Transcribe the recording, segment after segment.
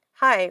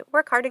Hi,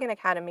 we're Cardigan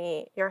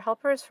Academy, your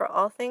helpers for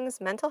all things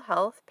mental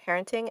health,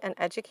 parenting, and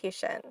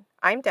education.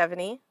 I'm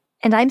Devaney,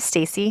 And I'm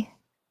Stacy.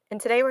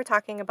 and today we're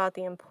talking about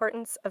the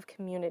importance of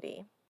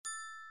community.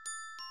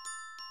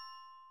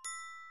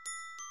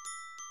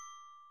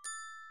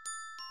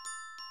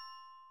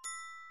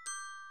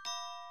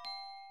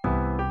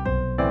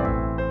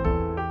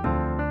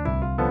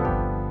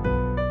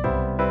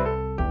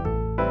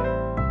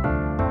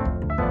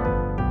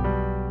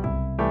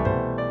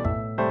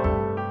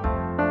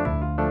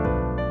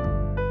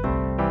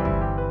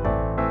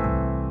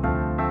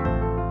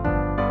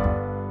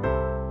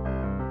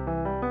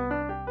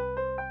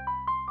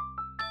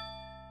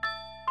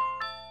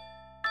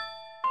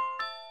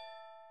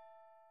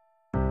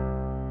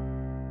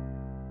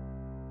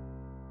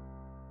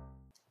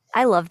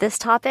 I love this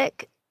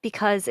topic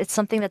because it's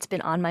something that's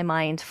been on my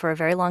mind for a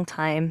very long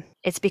time.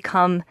 It's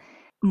become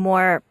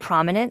more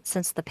prominent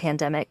since the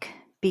pandemic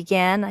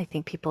began. I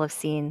think people have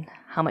seen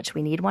how much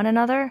we need one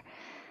another.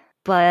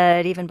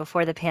 But even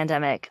before the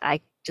pandemic,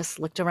 I just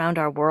looked around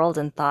our world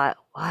and thought,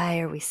 why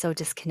are we so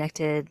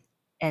disconnected?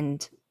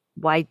 And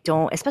why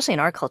don't, especially in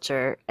our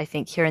culture, I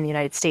think here in the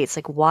United States,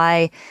 like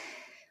why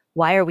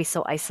are we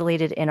so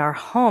isolated in our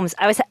homes?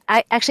 I was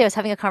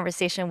having a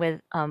conversation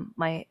with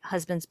my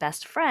husband's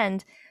best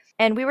friend,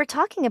 and we were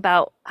talking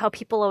about how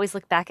people always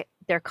look back at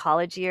their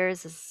college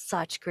years as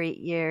such great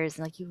years,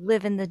 and like you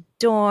live in the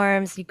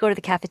dorms, you go to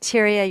the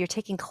cafeteria, you're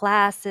taking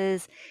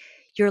classes,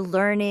 you're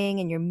learning,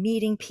 and you're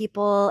meeting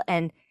people.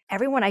 And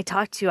everyone I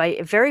talk to,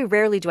 I very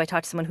rarely do I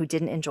talk to someone who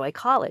didn't enjoy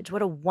college.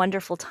 What a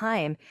wonderful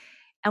time!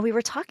 And we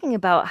were talking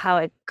about how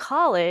at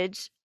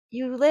college,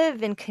 you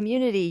live in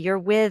community, you're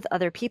with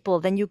other people,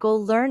 then you go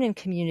learn in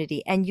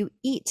community and you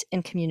eat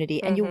in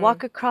community and you Mm-hmm.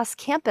 walk across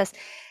campus.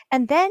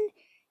 And then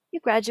you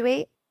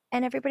graduate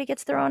and everybody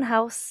gets their own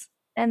house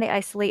and they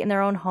isolate in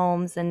their own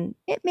homes. And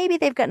maybe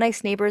they've got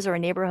nice neighbors or a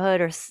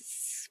neighborhood or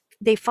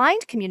they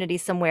find community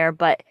somewhere.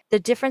 But the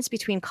difference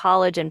between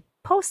college and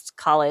post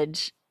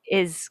college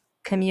is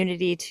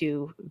community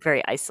to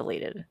very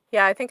isolated.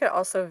 Yeah, I think it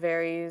also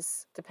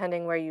varies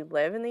depending where you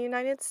live in the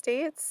United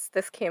States.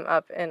 This came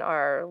up in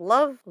our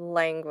love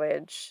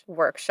language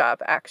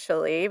workshop,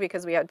 actually,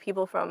 because we had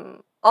people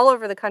from all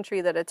over the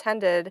country that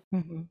attended,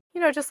 Mhm.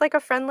 just like a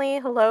friendly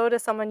hello to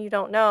someone you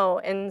don't know.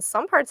 In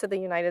some parts of the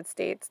United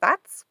States,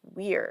 that's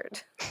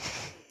weird.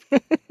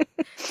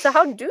 So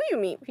how do you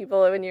meet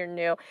people when you're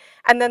new?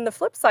 And then the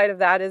flip side of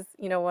that is,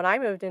 when I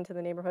moved into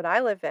the neighborhood I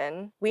live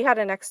in, we had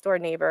a next door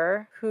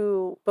neighbor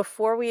who,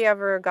 before we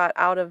ever got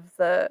out of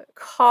the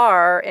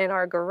car in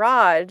our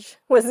garage,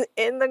 was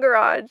in the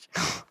garage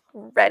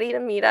ready to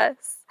meet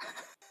us.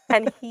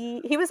 And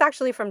he was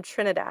actually from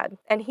Trinidad,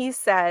 and he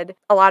said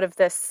a lot of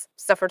this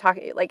stuff we're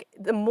talking, like,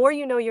 the more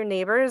you know your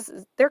neighbors,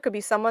 there could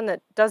be someone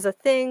that does a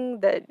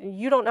thing that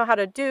you don't know how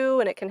to do,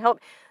 and it can help.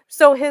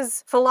 So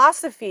his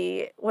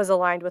philosophy was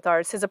aligned with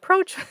ours. His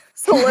approach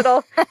was a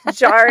little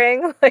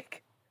jarring,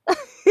 like,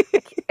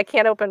 I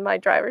can't open my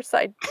driver's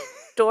side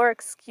door,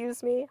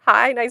 excuse me.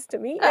 Hi, nice to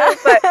meet you.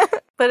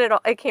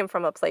 But it came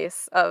from a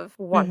place of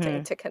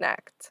wanting Mhm. to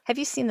connect. Have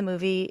you seen the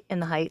movie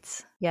In the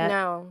Heights yet?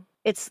 No.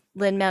 It's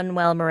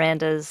Lin-Manuel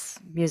Miranda's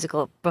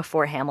musical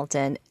before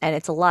Hamilton, and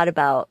it's a lot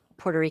about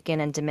Puerto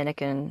Rican and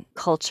Dominican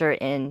culture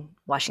in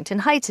Washington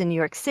Heights in New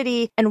York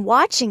City, and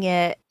watching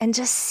it and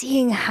just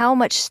seeing how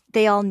much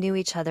they all knew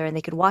each other and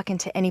they could walk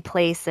into any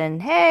place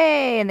and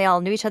hey, and they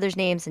all knew each other's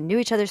names and knew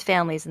each other's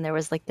families. And there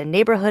was like the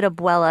neighborhood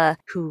abuela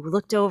who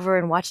looked over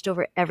and watched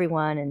over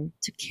everyone and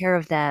took care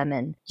of them.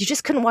 And you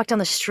just couldn't walk down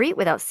the street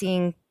without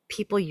seeing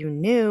people you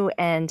knew.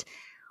 And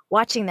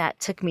watching that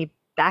took me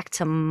back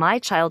to my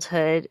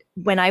childhood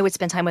when I would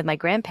spend time with my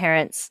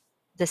grandparents.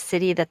 The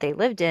city that they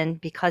lived in,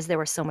 because there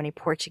were so many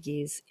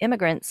Portuguese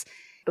immigrants,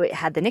 it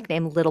had the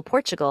nickname Little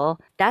Portugal.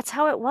 That's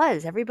how it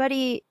was.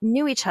 Everybody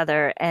knew each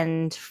other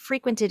and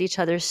frequented each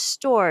other's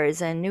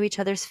stores and knew each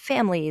other's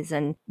families.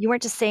 And you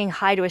weren't just saying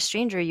hi to a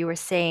stranger, you were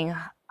saying,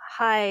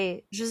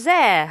 hi,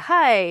 Jose,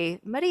 hi,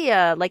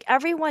 Maria. Like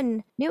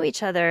everyone knew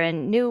each other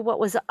and knew what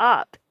was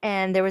up.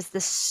 And there was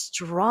this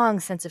strong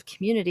sense of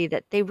community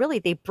that they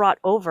brought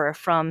over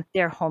from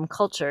their home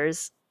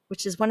cultures,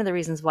 which is one of the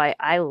reasons why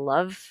I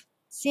love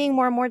seeing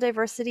more and more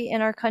diversity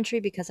in our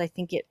country because I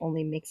think it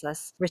only makes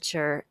us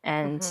richer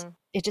and Hmm.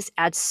 it just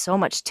adds so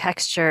much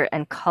texture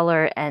and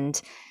color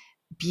and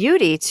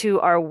beauty to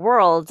our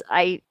world.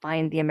 I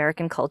find the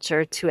American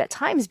culture to at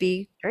times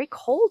be very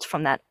cold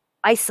from that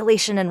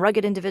isolation and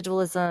rugged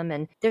individualism,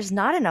 and there's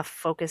not enough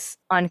focus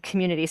on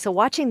community. So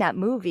watching that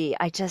movie,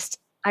 I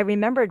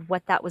remembered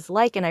what that was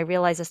like, and I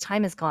realized as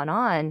time has gone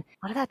on,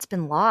 a lot of that's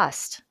been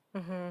lost,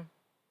 Hmm.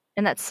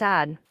 and that's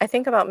sad. I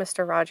think about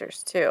Mr.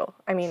 Rogers too.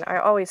 I mean, I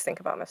always think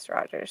about Mr.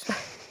 Rogers.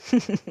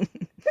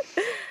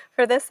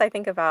 For this, I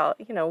think about,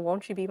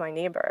 won't you be my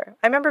neighbor?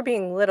 I remember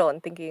being little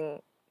and thinking,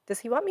 does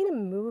he want me to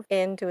move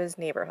into his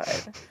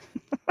neighborhood?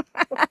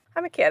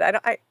 I'm a kid.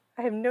 I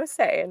have no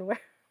say in where.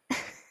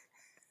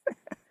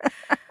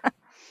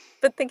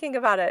 But thinking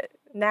about it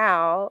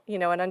now,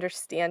 and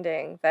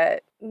understanding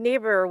that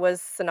neighbor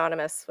was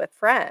synonymous with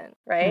friend,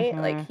 right?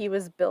 Like Mm-hmm. he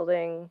was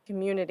building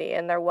community,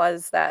 and there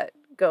was that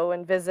go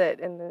and visit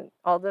and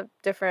all the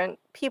different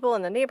people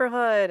in the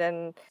neighborhood.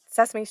 And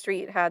Sesame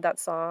Street had that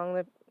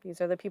song,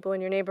 these are the people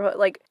in your neighborhood.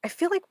 Like I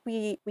feel like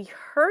we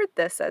heard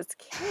this as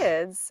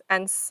kids,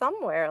 and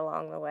somewhere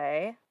along the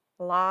way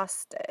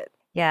lost it.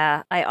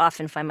 Yeah, I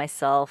often find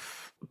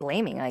myself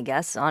blaming, I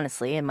guess,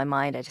 honestly, in my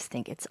mind. I just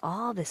think it's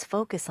all this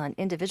focus on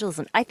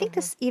individualism. I think Hmm.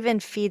 this even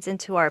feeds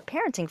into our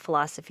parenting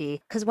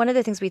philosophy because one of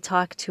the things we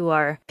talk to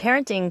our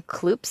parenting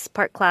groups,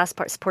 part class,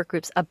 part support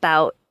groups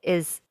about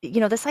is,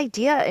 this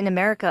idea in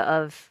America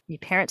of you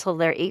parent till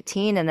they're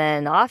 18 and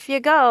then off you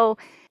go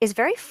is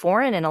very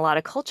foreign in a lot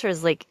of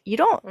cultures. Like, you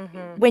don't,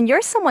 Hmm. when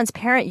you're someone's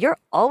parent, you're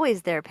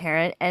always their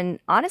parent. And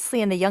honestly,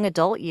 in the young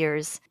adult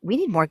years, we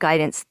need more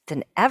guidance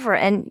than ever.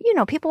 And,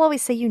 people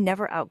always say you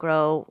never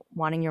outgrow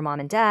wanting your mom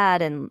and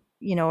dad and,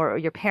 or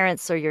your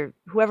parents or your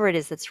whoever it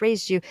is that's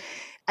raised you.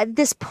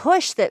 This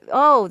push that,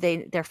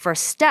 their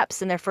first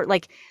steps and their first,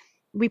 like,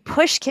 we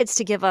push kids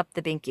to give up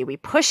the binky. We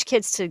push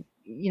kids to,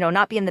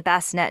 not be in the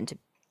bassinet and to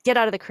get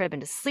out of the crib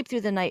and to sleep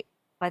through the night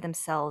by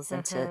themselves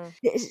and to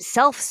Hmm.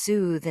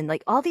 self-soothe and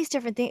like all these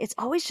different things. It's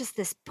always just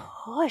this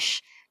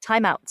push,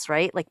 timeouts,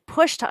 right? Like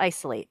push to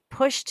isolate,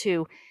 push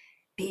to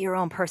be your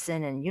own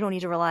person and you don't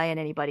need to rely on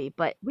anybody.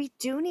 But we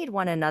do need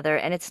one another,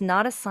 and it's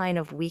not a sign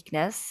of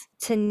weakness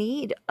to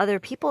need other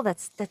people.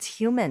 That's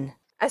human.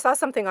 I saw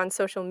something on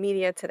social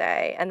media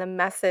today, and the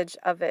message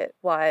of it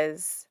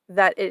was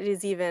that it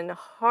is even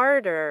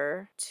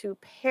harder to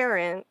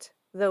parent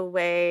the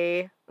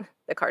way,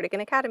 the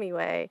Cardigan Academy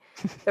way,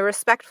 the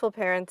respectful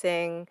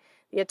parenting,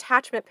 the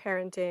attachment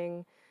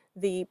parenting,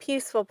 the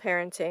peaceful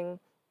parenting,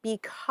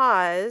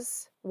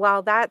 because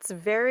while that's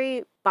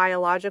very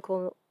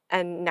biological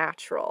and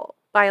natural,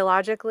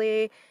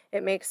 biologically,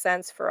 it makes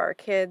sense for our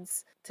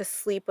kids to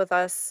sleep with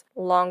us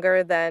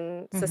longer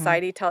than Mm-hmm.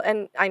 society tell,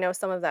 and I know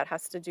some of that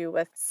has to do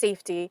with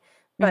safety,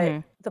 but Mm-hmm.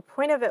 the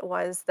point of it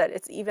was that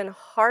it's even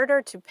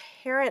harder to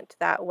parent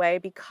that way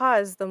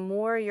because the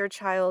more your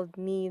child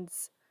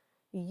needs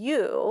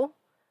you,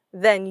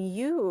 then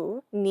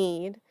you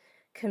need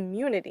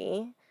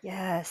community,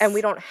 and we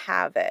Yes. don't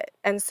have it.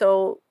 And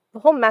so the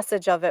whole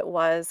message of it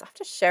was, I'll have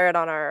to share it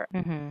on our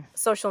Mm-hmm.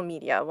 social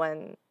media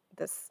when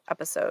this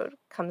episode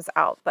comes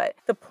out, but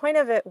the point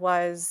of it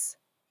was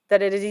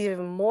that it is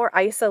even more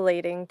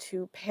isolating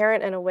to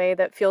parent in a way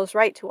that feels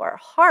right to our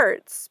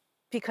hearts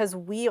because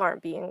we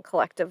aren't being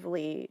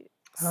collectively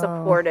Oh.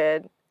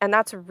 supported. And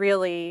that's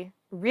really,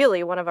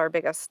 really one of our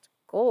biggest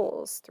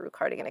goals through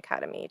Cardigan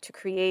Academy, to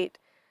create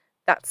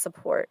that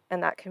support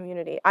and that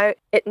community.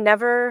 It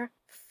never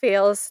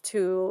fails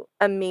to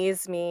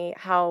amaze me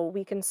how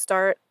we can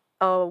start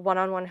a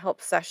one-on-one help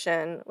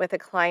session with a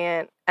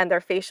client and their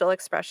facial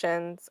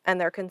expressions and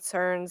their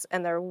concerns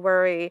and their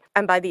worry,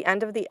 and by the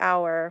end of the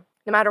hour,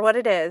 no matter what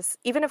it is,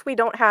 even if we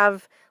don't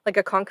have like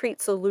a concrete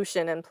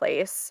solution in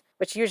place,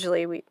 which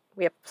usually we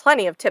have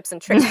plenty of tips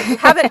and tricks, but you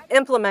haven't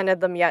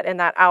implemented them yet in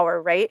that hour,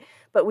 right?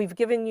 But we've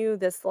given you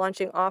this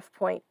launching off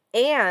point,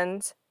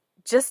 and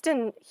just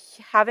in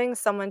having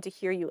someone to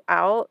hear you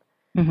out,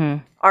 Mm-hmm.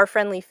 our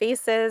friendly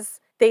faces,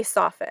 they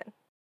soften.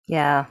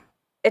 Yeah.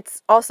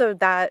 It's also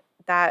that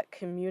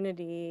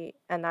community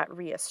and that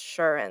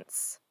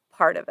reassurance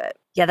part of it.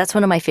 Yeah, that's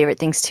one of my favorite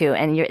things too.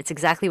 And it's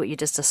exactly what you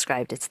just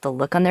described. It's the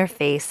look on their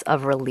face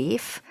of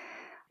relief.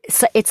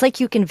 It's like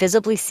you can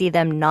visibly see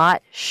them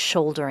not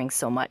shouldering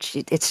so much.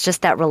 It's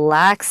just that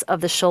relax of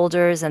the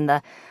shoulders and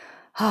the,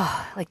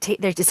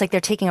 they're just like they're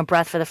taking a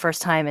breath for the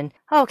first time. And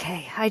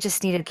okay, I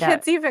just needed that.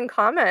 Kids even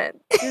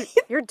comment,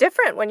 you're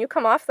different when you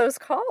come off those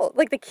calls.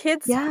 Like the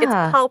kids, it's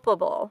Yeah.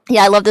 palpable.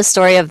 Yeah, I love the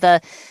story of the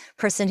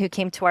person who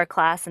came to our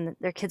class and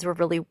their kids were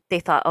really, they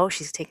thought, oh,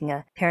 she's taking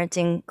a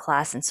parenting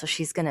class. And so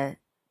she's going to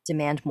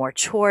demand more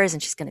chores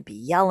and she's going to be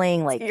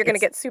yelling. Like You're going to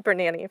it's, get super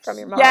nanny from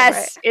your mom, right?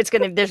 yes, there's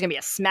going to be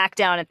a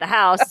smackdown at the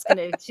house.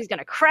 She's going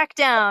to crack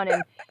down.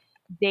 And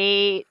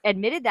they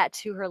admitted that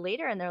to her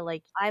later. And they're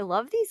like, I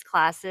love these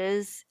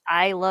classes.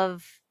 I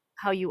love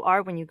how you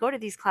are when you go to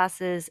these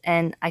classes.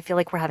 And I feel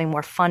like we're having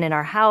more fun in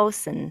our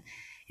house and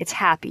it's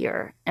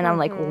happier. And I'm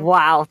like, Mm-hmm.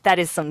 wow, that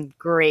is some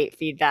great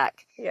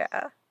feedback.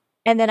 Yeah.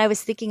 And then I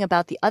was thinking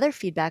about the other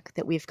feedback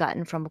that we've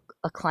gotten from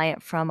a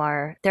client from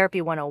our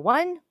Therapy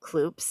 101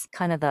 Kloops,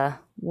 kind of the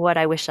what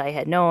I wish I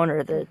had known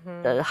or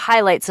Mm-hmm. the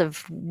highlights of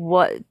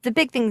what the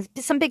big things,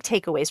 some big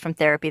takeaways from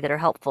therapy that are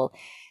helpful.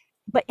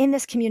 But in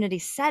this community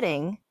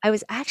setting, I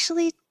was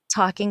actually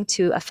talking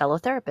to a fellow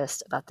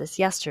therapist about this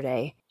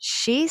yesterday.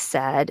 She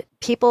said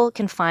people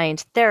can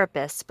find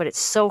therapists, but it's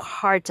so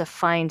hard to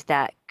find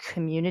that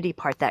community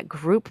part, that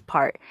group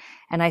part.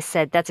 And I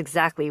said, that's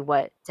exactly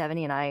what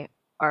Devaney and I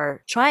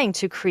are trying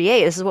to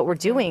create. This is what we're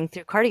doing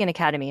through Cardigan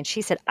Academy. And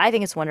she said, I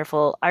think it's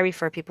wonderful. I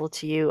refer people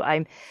to you.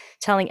 I'm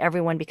telling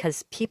everyone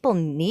because people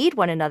need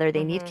one another.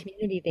 They need Mm-hmm.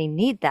 community. They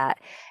need that.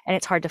 And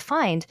it's hard to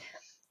find.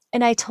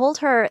 And I told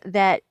her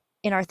that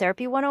in our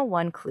Therapy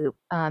 101 club,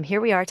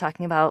 here we are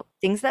talking about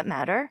things that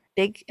matter,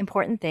 big,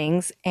 important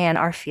things, and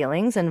our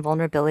feelings and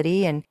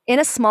vulnerability, and in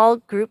a small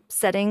group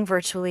setting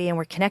virtually, and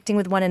we're connecting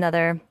with one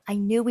another. I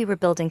knew we were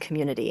building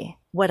community.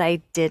 What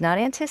I did not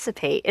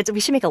anticipate, we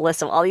should make a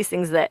list of all these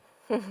things that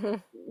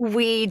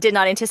we did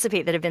not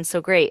anticipate that have been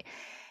so great,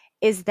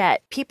 is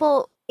that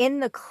people in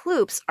the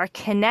clubs are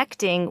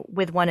connecting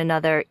with one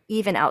another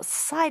even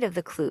outside of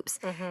the clubs.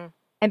 Hmm.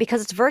 And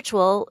because it's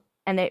virtual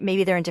and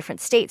maybe they're in different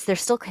states, they're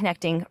still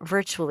connecting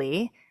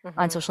virtually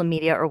on Hmm. social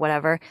media or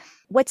whatever.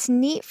 What's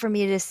neat for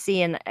me to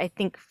see, and I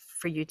think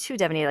for you too,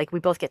 Devaney, like we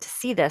both get to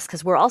see this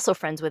because we're also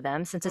friends with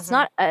them. Since it's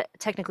Hmm. not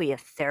technically a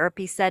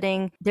therapy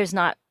setting, there's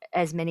not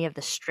as many of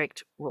the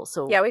strict rules.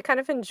 So Yeah, we kind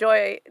of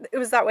enjoy it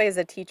was that way as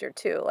a teacher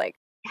too. Like,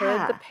 could the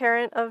yeah,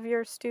 parent of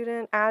your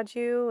student add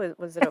you?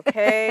 Was it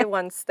okay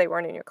once they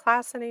weren't in your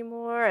class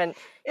anymore? And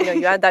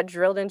you had that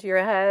drilled into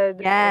your head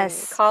in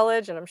yes,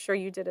 college, and I'm sure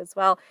you did as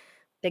well.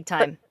 big But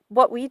time.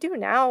 what we do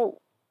now,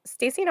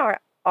 Stacy and I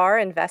are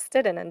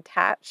invested and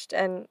attached,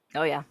 and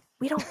Oh yeah.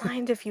 we don't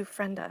mind if you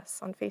friend us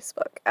on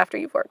Facebook after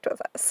you've worked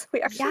with us.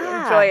 We actually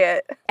enjoy Yeah.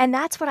 it. And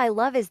that's what I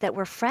love is that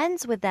we're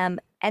friends with them.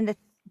 And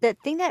the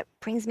thing that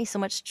brings me so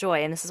much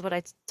joy, and this is what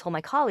I told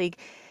my colleague,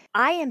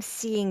 I am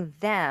seeing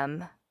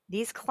them,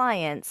 these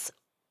clients,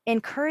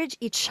 encourage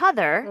each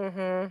other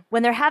Mhm.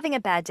 when they're having a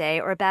bad day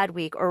or a bad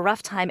week or a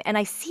rough time. And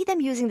I see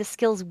them using the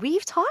skills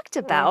we've talked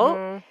about.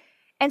 Mhm.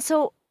 And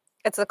so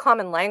It's a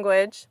common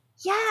language.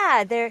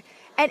 yeah, they're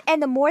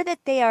and the more that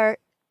they are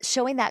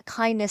showing that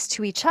kindness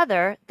to each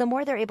other, the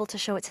more they're able to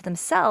show it to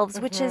themselves,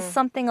 which is Mhm.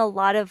 something a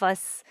lot of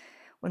us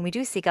when we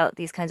do seek out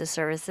these kinds of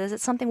services,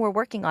 it's something we're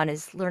working on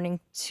is learning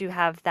to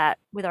have that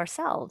with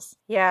ourselves.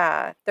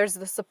 Yeah, there's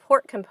the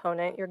support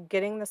component. You're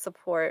getting the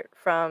support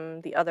from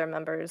the other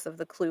members of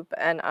the Kloop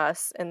and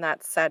us in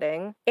that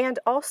setting. And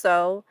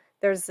also,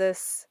 there's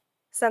this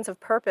sense of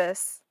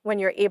purpose when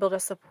you're able to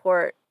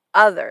support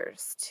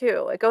others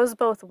too. It goes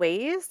both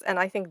ways, and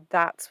I think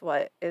that's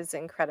what is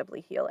incredibly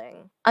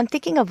healing. I'm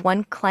thinking of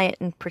one client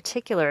in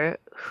particular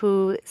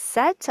who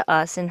said to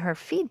us in her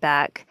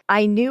feedback,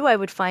 I knew I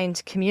would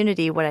find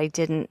community. What I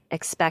didn't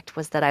expect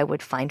was that I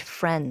would find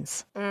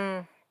friends.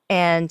 Mm,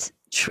 And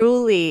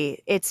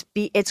truly,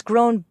 it's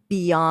grown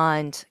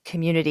beyond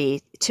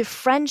community to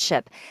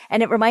friendship.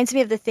 And it reminds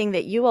me of the thing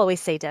that you always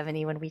say,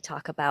 Devaney, when we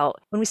talk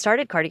about when we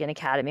started Cardigan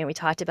Academy and we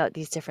talked about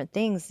these different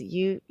things.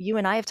 You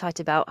and I have talked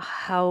about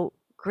how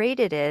great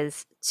it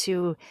is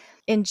to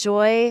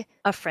enjoy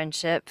a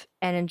friendship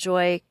and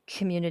enjoy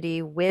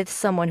community with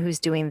someone who's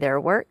doing their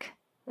work.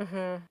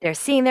 mhm. They're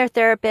seeing their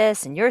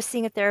therapist and you're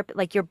seeing a therapist.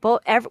 Like you're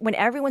both, when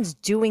everyone's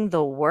doing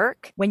the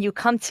work, when you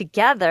come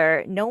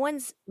together, no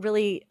one's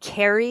really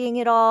carrying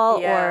it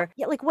all. Yeah. Or,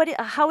 yeah, like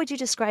how would you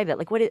describe it?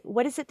 Like,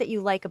 what is it that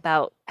you like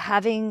about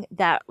having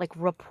that like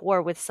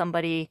rapport with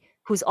somebody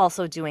who's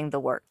also doing the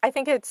work? I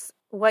think it's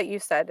what you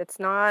said. It's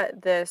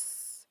not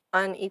this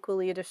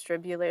unequally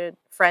distributed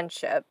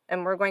friendship.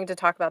 And we're going to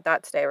talk about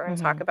that today. We're going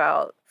to talk Hmm.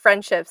 about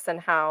friendships and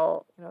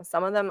how,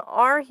 some of them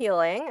are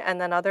healing and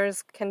then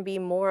others can be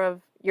more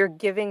of you're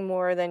giving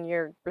more than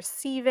you're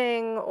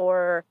receiving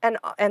or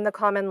and the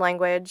common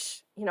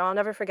language. I'll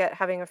never forget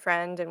having a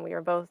friend and we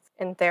were both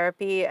in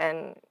therapy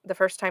and the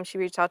first time she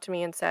reached out to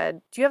me and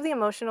said, "Do you have the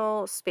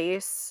emotional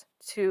space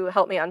to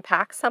help me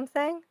unpack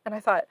something?" And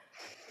I thought,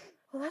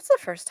 well, that's the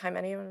first time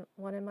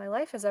anyone in my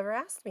life has ever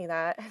asked me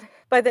that.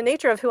 By the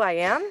nature of who I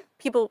am,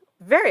 people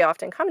very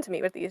often come to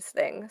me with these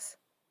things.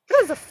 It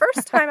was the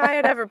first time I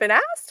had ever been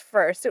asked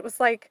first. It was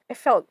like, it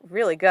felt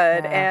really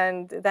good. Yeah.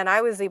 And then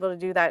I was able to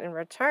do that in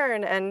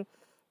return. And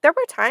there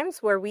were times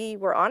where we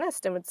were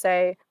honest and would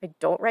say, I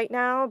don't right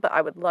now, but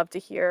I would love to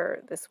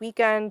hear this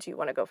weekend. Do you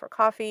want to go for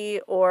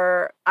coffee?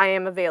 Or I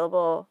am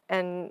available.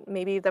 And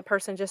maybe the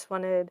person just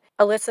wanted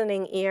a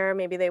listening ear.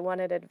 Maybe they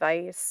wanted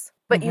advice.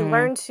 But you Hmm.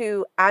 learn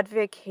to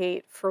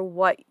advocate for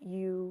what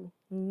you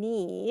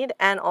need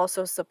and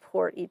also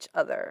support each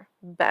other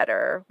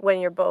better when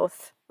you're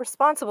both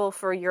responsible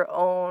for your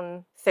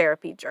own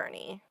therapy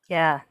journey.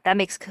 Yeah, that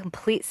makes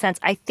complete sense.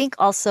 I think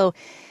also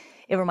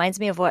it reminds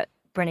me of what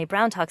Brene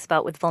Brown talks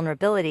about with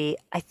vulnerability.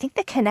 I think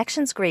the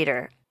connection's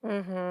greater. I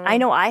Mhm.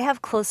 know I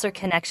have closer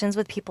connections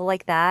with people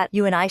like that.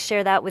 You and I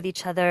share that with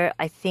each other.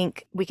 I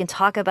think we can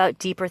talk about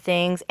deeper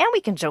things and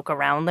we can joke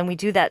around and we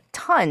do that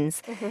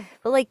tons. Mhm.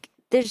 But like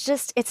there's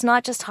just it's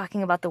not just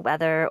talking about the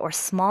weather or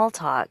small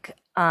talk.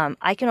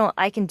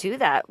 I can do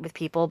that with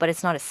people, but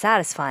it's not as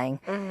satisfying.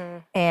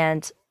 Mhm.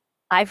 And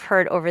I've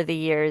heard over the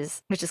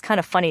years, which is kind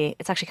of funny.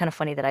 It's actually kind of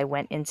funny that I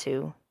went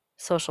into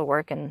social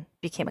work and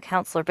became a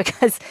counselor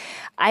because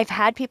I've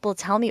had people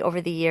tell me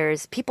over the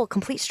years, people,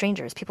 complete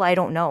strangers, people I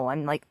don't know.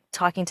 I'm like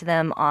talking to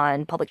them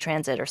on public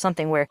transit or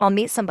something where I'll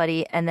meet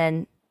somebody and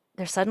then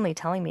they're suddenly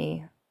telling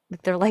me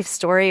like their life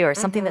story or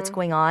something that's Mhm.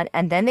 going on.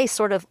 And then they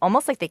sort of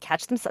almost like they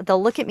catch themselves.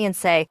 They'll look at me and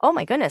say, oh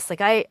my goodness,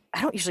 like I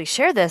don't usually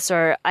share this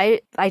or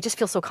I just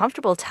feel so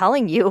comfortable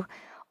telling you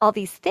all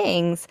these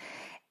things.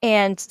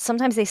 And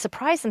sometimes they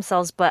surprise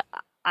themselves, but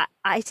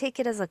I take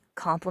it as a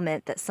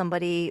compliment that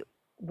somebody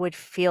would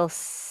feel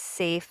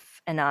safe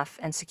enough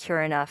and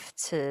secure enough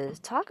to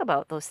talk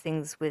about those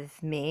things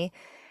with me,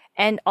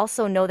 and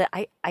also know that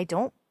I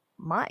don't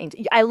mind.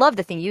 I love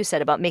the thing you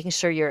said about making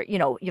sure you're, you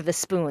have the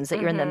spoons, that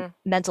you're in the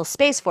Mm-hmm. mental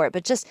space for it,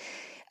 but just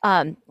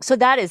so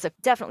that is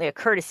definitely a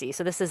courtesy.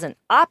 So this isn't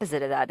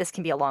opposite of that. This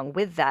can be along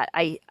with that.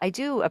 I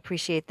do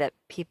appreciate that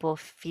people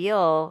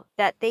feel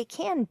that they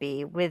can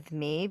be with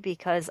me,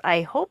 because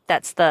I hope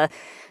that's the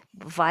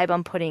vibe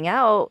I'm putting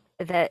out,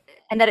 and that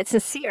it's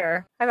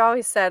sincere. I've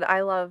always said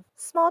I love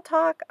small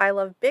talk, I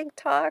love big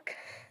talk.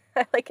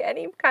 I like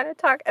any kind of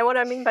talk. And what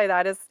I mean by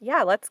that is,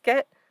 yeah, let's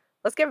get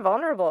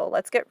vulnerable.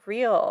 Let's get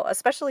real,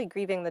 especially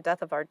grieving the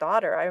death of our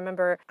daughter. I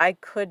remember I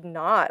did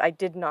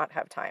not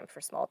have time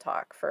for small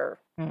talk for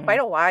quite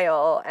Mm, a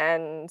while,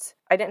 and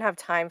I didn't have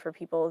time for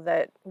people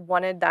that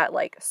wanted that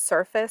like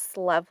surface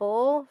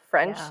level yeah,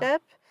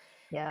 friendship.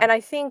 yeah. And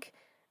I think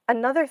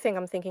another thing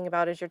I'm thinking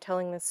about as you're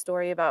telling this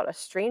story about a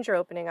stranger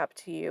opening up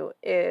to you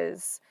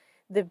is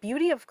the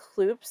beauty of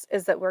Kloops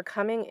is that we're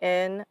coming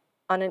in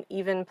on an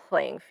even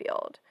playing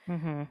field.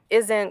 Mm-hmm.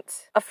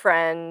 Isn't a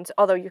friend,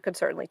 although you could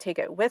certainly take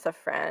it with a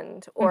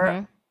friend or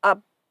Mm-hmm. a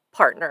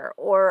partner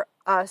or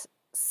a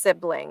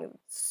sibling.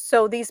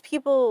 So these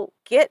people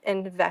get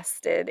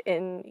invested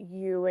in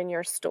you and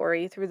your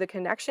story through the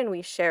connection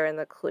we share in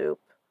the Kloop,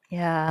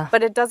 Yeah.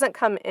 but it doesn't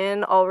come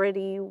in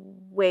already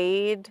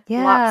weighed,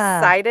 Yeah.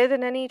 lopsided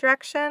in any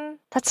direction.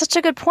 That's such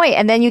a good point.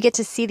 And then you get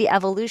to see the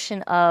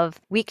evolution of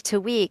week to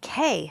week.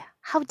 Hey,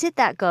 how did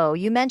that go?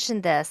 You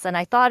mentioned this and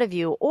I thought of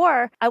you.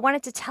 Or I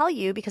wanted to tell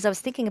you because I was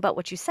thinking about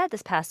what you said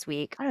this past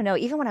week. I don't know,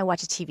 even when I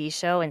watch a TV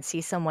show and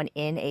see someone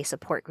in a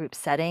support group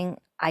setting,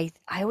 I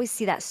always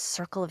see that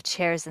circle of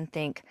chairs and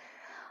think,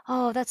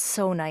 oh, that's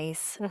so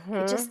nice. It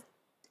Mm-hmm. just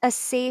a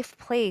safe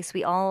place.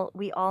 We all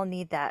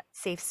need that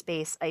safe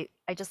space. I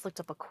just looked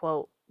up a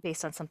quote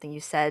based on something you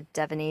said,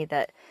 Devaney,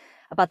 that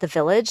about the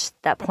village,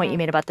 that point Mm-hmm. you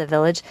made about the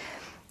village.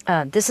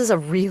 This is a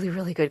really,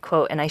 really good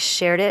quote, and I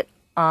shared it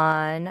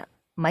on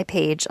my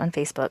page on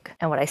Facebook.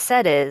 And what I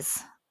said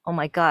is, oh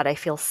my God, I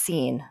feel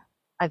seen.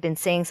 I've been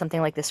saying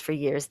something like this for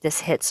years.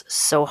 This hits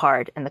so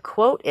hard. And the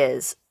quote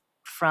is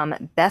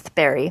from Beth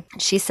Berry.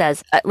 She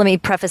says, let me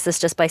preface this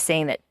just by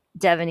saying that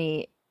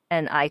Devaney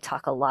and I we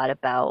talk a lot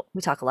about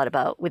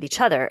with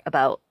each other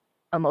about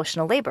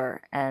emotional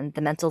labor and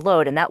the mental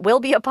load. And that will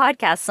be a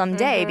podcast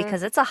someday Mm-hmm.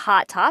 because it's a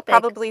hot topic.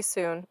 Probably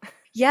soon.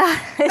 Yeah,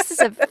 this is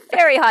a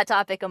very hot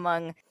topic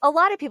among a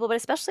lot of people, but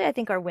especially I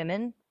think our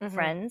women Mm-hmm.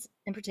 friends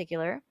in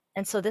particular.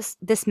 And so this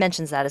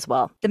mentions that as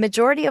well. The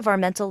majority of our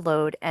mental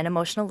load and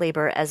emotional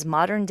labor as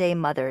modern day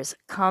mothers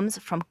comes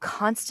from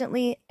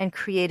constantly and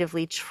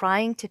creatively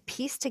trying to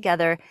piece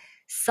together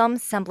some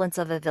semblance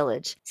of a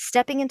village,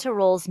 stepping into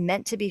roles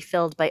meant to be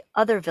filled by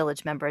other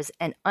village members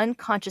and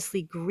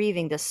unconsciously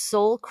grieving the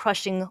soul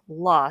crushing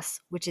loss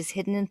which is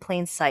hidden in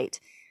plain sight.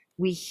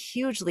 We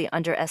hugely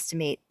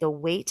underestimate the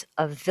weight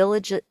of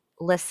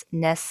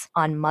villagelessness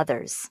on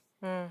mothers.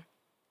 Mm.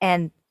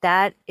 And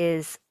that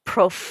is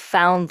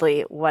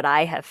profoundly what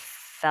I have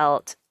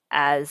felt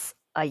as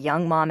a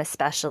young mom,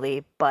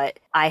 especially, but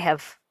I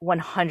have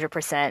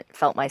 100%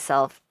 felt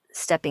myself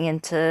stepping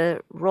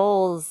into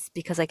roles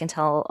because I can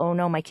tell, oh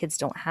no, my kids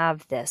don't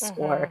have this,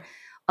 or Mm-hmm.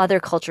 other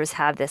cultures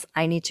have this.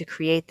 I need to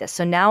create this.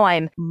 So now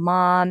I'm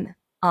mom,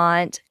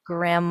 aunt,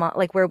 grandma,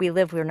 like where we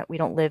live, we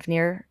don't live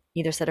near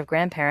either set of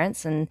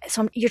grandparents, and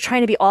so you're trying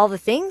to be all the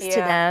things to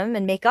Yeah. them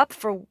and make up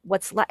for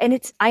what's left.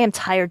 And I am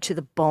tired to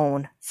the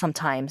bone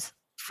sometimes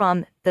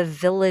from the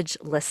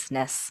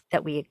villagelessness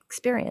that we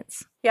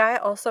experience. Yeah, I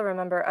also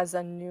remember as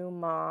a new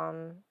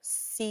mom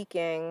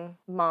seeking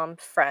mom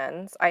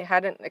friends. I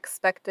hadn't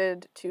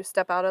expected to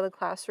step out of the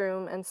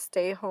classroom and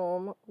stay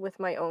home with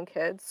my own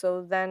kids.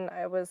 So then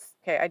I was,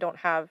 okay, I don't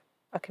have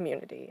a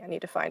community. I need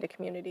to find a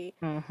community.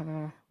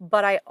 Mm-hmm.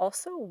 But I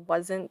also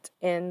wasn't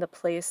in the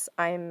place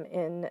I'm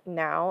in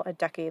now, a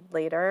decade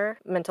later,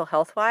 mental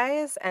health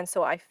wise. And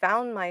so I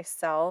found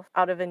myself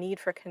out of a need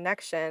for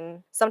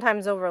connection,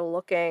 sometimes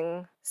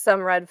overlooking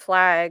some red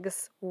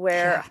flags Yeah.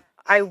 where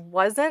I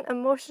wasn't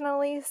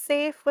emotionally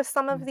safe with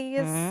some of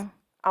these, Mm-hmm.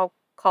 I'll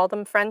call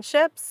them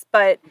friendships,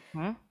 but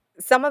Mm-hmm.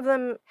 some of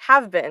them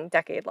have been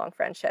decade-long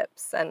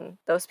friendships, and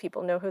those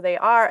people know who they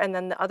are. And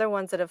then the other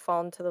ones that have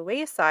fallen to the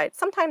wayside,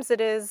 sometimes it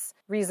is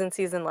reason,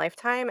 season,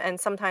 lifetime, and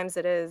sometimes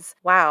it is,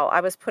 wow, I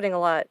was putting a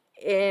lot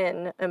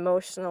in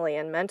emotionally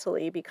and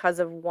mentally because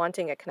of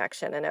wanting a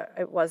connection, and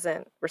it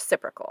wasn't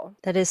reciprocal.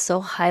 That is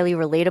so highly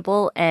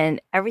relatable.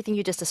 And everything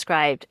you just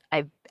described,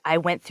 I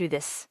went through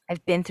this,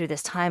 I've been through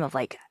this time of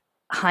like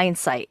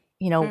hindsight.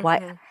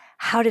 What, Mm-hmm.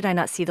 how did I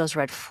not see those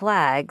red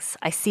flags?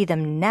 I see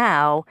them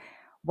now.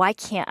 Why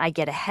can't I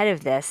get ahead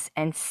of this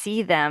and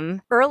see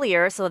them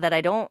earlier so that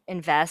I don't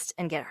invest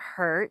and get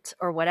hurt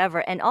or whatever?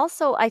 And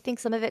also, I think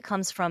some of it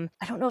comes from,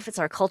 I don't know if it's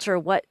our culture or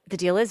what the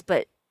deal is,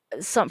 but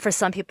for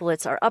some people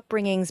it's our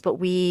upbringings, but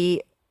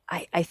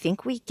I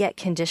think we get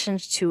conditioned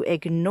to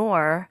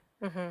ignore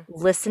Mm-hmm.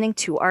 listening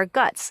to our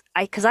guts.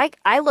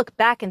 I look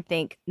back and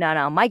think,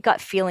 no, my gut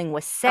feeling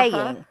was Uh-huh.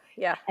 saying,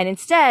 Yeah. and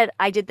instead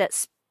I did that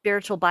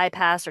spiritual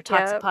bypass or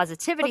toxic Yep.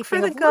 positivity Look for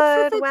thing the of look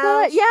for good. the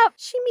Well, good. Yep.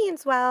 she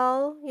means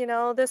well,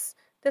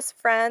 this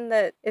friend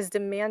that is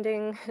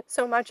demanding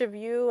so much of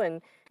you,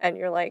 and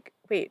you're like,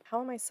 "Wait,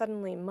 how am I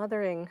suddenly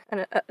mothering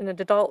an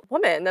adult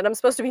woman that I'm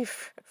supposed to be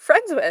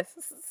friends with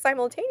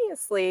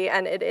simultaneously?"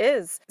 And it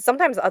is.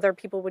 Sometimes other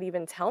people would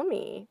even tell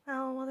me,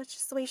 "Oh, well, that's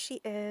just the way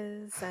she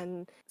is."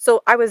 And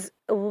so I was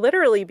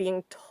literally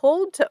being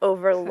told to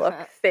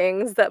overlook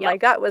things that my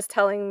Yep. gut was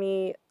telling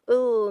me,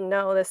 "Oh,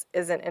 no, this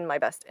isn't in my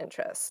best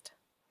interest."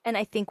 And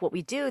I think what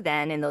we do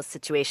then in those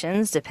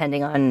situations,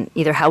 depending on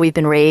either how we've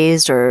been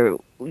raised or,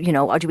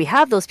 or do we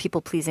have those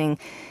people pleasing,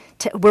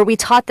 where we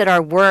taught that our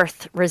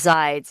worth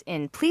resides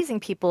in pleasing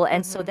people.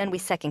 And so then we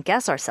second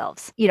guess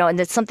ourselves, and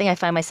it's something I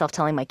find myself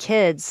telling my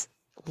kids,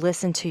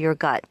 listen to your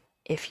gut.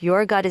 If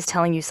your gut is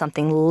telling you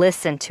something,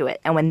 listen to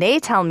it. And when they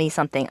tell me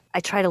something, I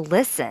try to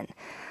listen.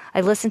 I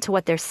listen to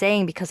what they're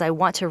saying because I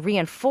want to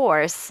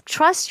reinforce,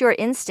 trust your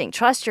instinct,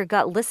 trust your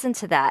gut, listen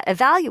to that,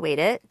 evaluate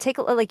it,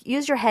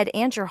 use your head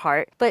and your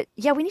heart. But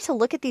yeah, we need to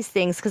look at these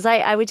things because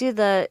I would do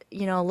the,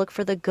 look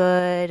for the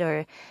good,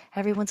 or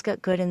everyone's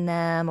got good in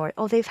them, or,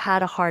 oh, they've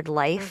had a hard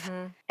life.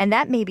 And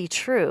that may be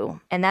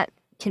true. And that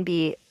can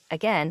be,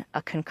 again,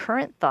 a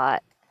concurrent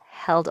thought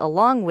held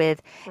along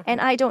with, and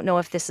I don't know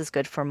if this is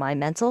good for my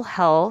mental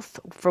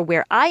health, for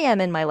where I am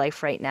in my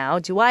life right now.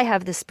 Do I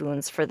have the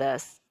spoons for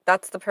this?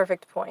 That's the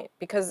perfect point,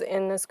 because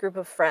in this group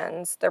of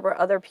friends, there were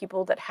other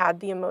people that had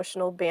the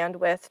emotional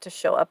bandwidth to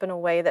show up in a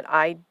way that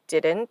I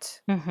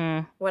didn't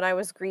when I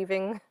was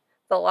grieving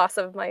the loss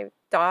of my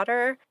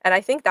daughter. And I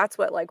think that's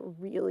what like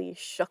really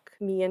shook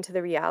me into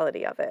the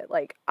reality of it.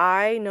 Like,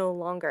 I no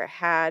longer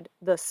had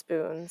the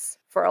spoons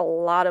for a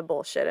lot of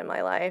bullshit in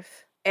my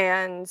life.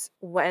 And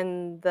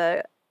when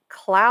the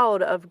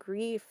cloud of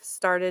grief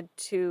started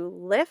to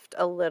lift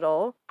a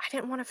little, I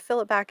didn't want to fill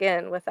it back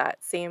in with that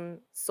same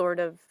sort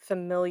of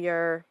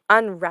familiar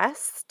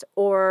unrest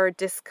or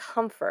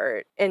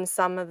discomfort in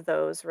some of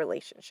those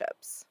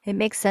relationships. It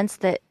makes sense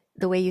that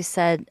the way you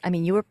said, I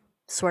mean, you were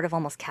sort of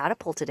almost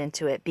catapulted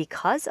into it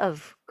because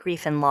of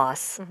grief and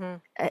loss.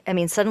 I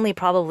mean, suddenly,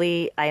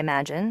 probably, I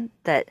imagine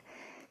that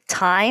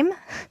time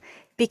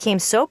became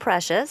so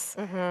precious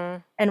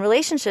and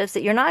relationships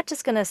that you're not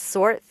just going to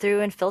sort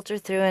through and filter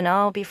through and,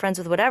 oh, be friends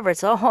with whatever.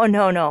 It's, oh,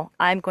 no,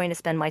 I'm going to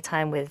spend my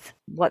time with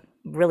what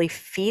really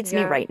feeds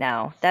me right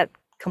now. That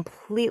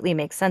completely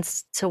makes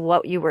sense to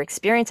what you were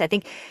experiencing. I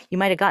think you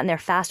might have gotten there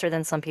faster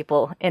than some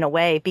people in a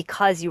way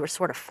because you were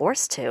sort of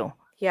forced to.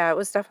 Yeah, it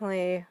was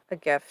definitely a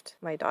gift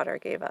my daughter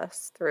gave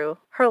us through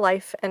her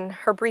life and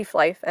her brief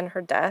life and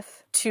her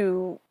death.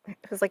 It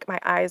was like my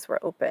eyes were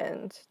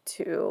opened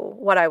to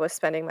what I was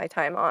spending my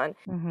time on.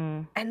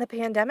 And the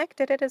pandemic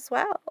did it as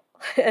well.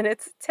 And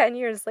it's 10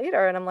 years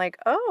later, and I'm like,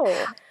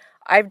 oh,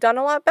 I've done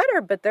a lot better,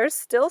 but there's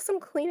still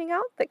some cleaning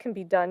out that can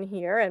be done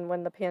here. And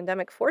when the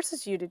pandemic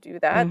forces you to do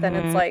that, then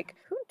it's like,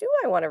 who do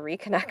I want to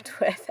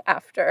reconnect with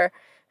after?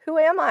 Who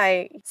am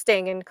I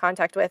staying in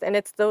contact with? And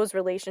it's those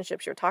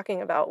relationships you're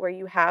talking about where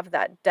you have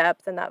that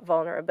depth and that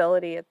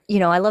vulnerability.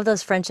 I love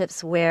those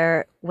friendships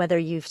where whether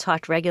you've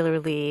talked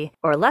regularly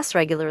or less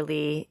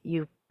regularly,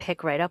 you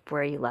pick right up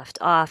where you left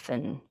off.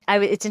 And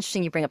it's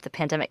interesting you bring up the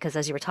pandemic because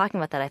as you were talking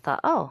about that, I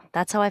thought, oh,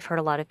 that's how I've heard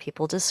a lot of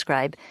people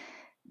describe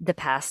the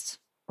past,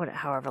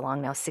 however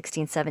long now,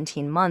 16,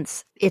 17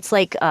 months. It's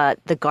like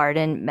the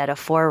garden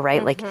metaphor,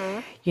 right? Like,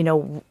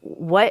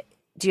 what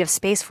do you have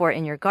space for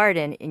in your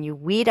garden, and you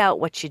weed out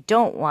what you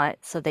don't want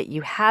so that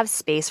you have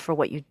space for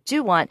what you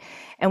do want.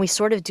 And we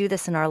sort of do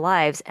this in our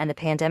lives. And the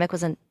pandemic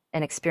was an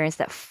experience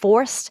that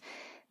forced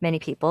many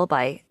people,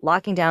 by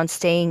locking down,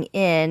 staying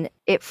in,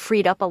 it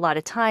freed up a lot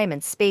of time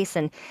and space.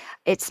 And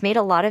it's made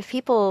a lot of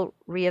people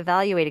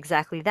reevaluate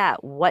exactly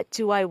that. What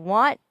do I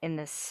want in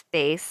this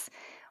space?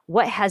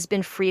 What has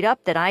been freed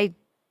up that I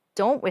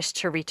don't wish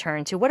to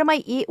return to? What am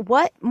I eat?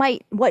 What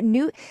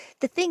new?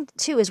 The thing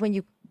too is when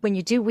you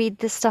do weed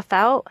this stuff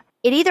out,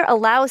 it either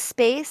allows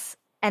space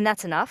and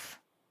that's enough.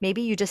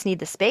 Maybe you just need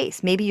the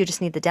space. Maybe you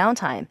just need the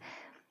downtime.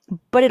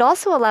 But it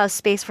also allows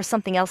space for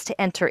something else to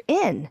enter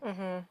in.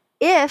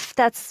 If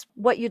that's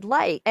what you'd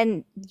like.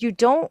 And you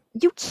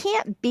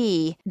can't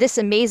be this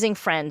amazing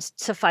friend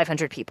to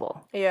 500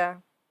 people. Yeah.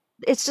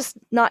 It's just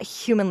not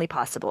humanly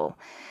possible.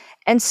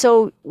 And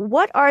so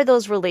what are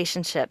those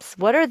relationships?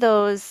 What are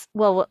those,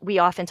 well, we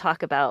often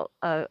talk about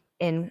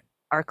in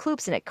our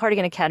clubs and at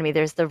Cardigan Academy,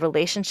 there's the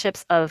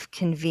relationships of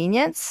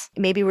convenience,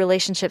 maybe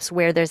relationships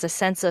where there's a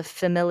sense of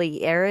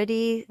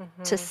familiarity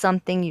to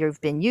something you've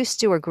been used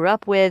to or grew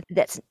up with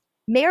that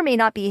may or may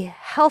not be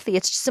healthy.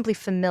 It's just simply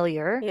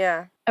familiar.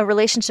 Yeah. A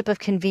relationship of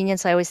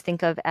convenience I always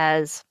think of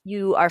as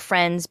you are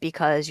friends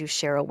because you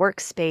share a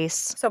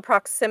workspace. So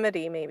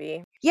proximity,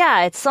 maybe.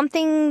 Yeah, it's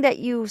something that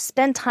you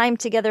spend time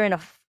together in a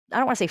I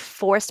don't want to say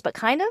forced, but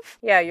kind of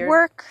Yeah, you're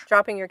work.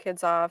 dropping your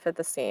kids off at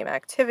the same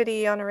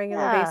activity on a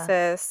regular Yeah.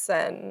 basis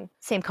and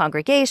Same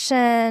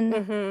congregation,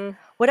 hmm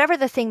whatever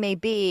the thing may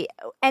be.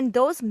 And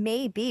those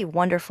may be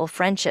wonderful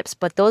friendships,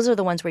 but those are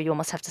the ones where you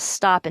almost have to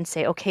stop and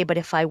say, okay, but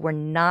if I were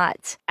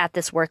not at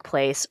this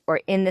workplace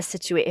or in this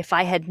situation, if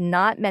I had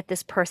not met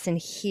this person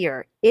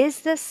here,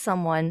 is this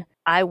someone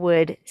I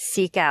would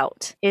seek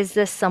out? Is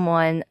this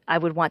someone I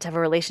would want to have a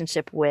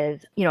relationship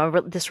with,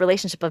 this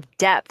relationship of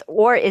depth?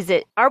 Or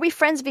are we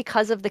friends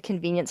because of the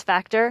convenience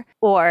factor?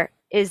 Or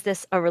is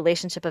this a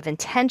relationship of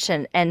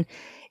intention? And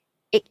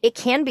it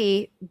can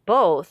be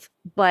both,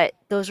 but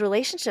those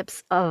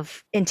relationships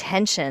of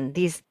intention,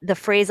 the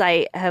phrase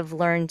I have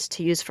learned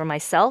to use for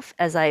myself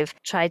as I've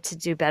tried to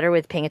do better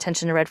with paying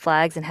attention to red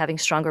flags and having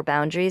stronger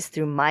boundaries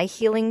through my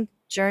healing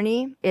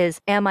journey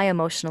is, am I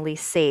emotionally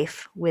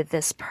safe with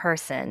this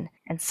person?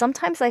 And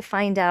sometimes I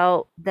find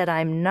out that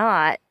I'm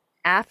not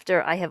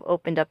after I have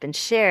opened up and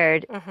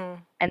shared, hmm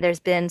and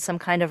there's been some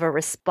kind of a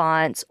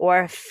response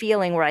or a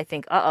feeling where I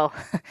think, uh-oh,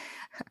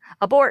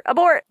 abort,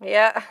 abort.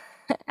 Yeah.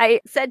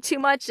 I said too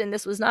much and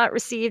this was not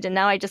received, and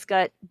now I just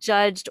got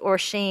judged or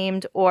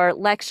shamed or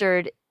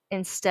lectured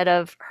instead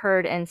of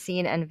heard and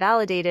seen and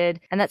validated.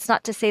 And that's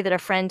not to say that a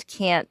friend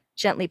can't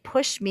gently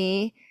push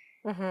me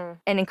hmm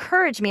and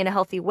encourage me in a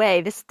healthy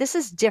way. This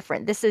is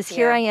different. This is,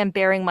 here Yeah. I am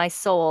bearing my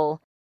soul,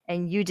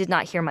 and you did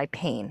not hear my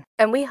pain.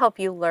 And we help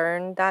you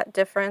learn that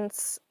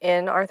difference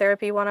in our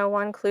Therapy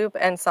 101 Kloop,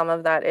 and some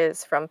of that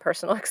is from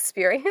personal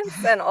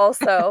experience and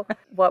also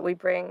what we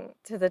bring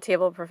to the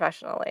table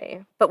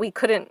professionally. But we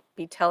couldn't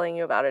be telling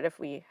you about it if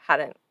we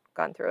hadn't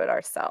gone through it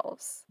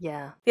ourselves.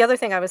 Yeah. The other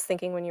thing I was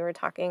thinking when you were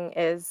talking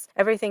is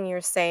everything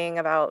you're saying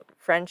about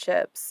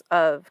friendships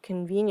of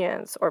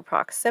convenience or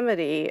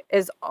proximity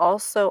is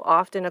also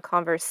often a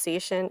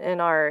conversation in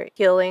our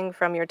healing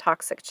from your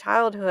toxic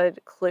childhood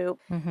Kloop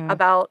Mm-hmm.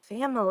 about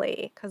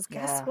family. Because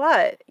guess Yeah.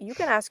 what? You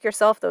can ask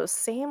yourself those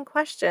same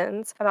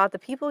questions about the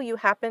people you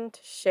happen to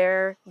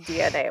share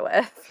DNA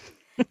with.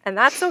 And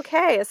that's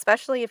okay,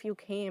 especially if you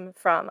came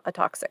from a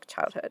toxic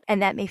childhood.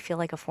 And that may feel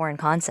like a foreign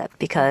concept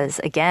because,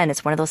 again,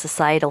 it's one of those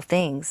societal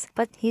things.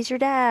 But he's your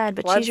dad,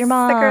 but she's Blood's your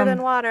thicker than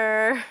mom.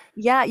 water.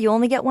 Yeah, you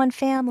only get one Yeah.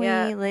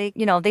 family.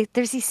 Like,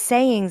 there's these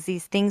sayings,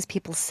 these things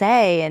people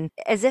say, and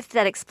as if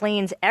that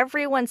explains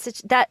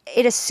that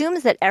it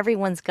assumes that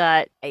everyone's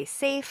got a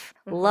safe,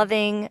 hmm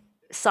loving,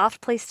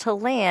 soft place to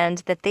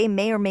land that they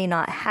may or may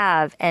not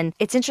have. And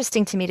it's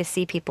interesting to me to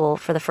see people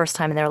for the first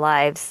time in their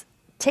lives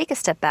take a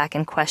step back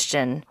and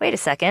question, wait a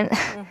second.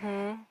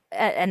 hmm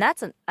And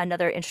that's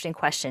another interesting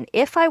question.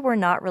 If I were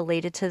not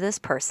related to this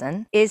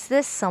person, is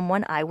this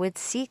someone I would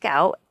seek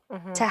out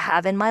hmm to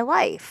have in my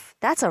life?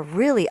 That's a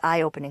really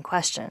eye-opening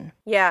question.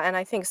 Yeah, and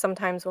I think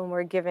sometimes when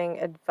we're giving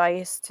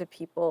advice to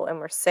people and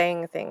we're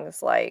saying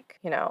things like,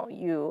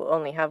 you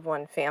only have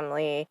one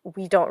family,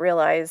 we don't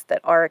realize that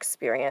our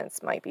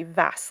experience might be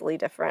vastly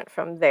different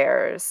from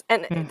theirs.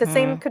 And the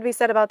same Mm-hmm. could be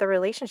said about the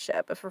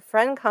relationship. If a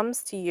friend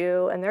comes to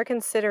you and they're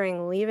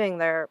considering leaving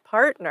their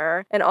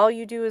partner, and all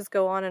you do is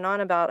go on and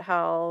on about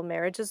how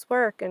marriages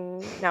work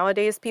and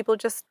nowadays people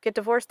just get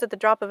divorced at the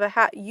drop of a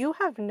hat, you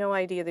have no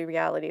idea the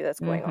reality that's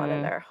going on in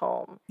Mm-hmm. their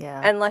home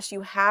Yeah. unless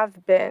you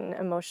have been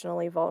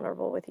emotionally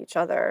vulnerable with each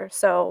other.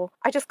 So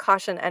I just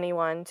caution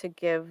anyone to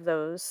give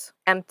those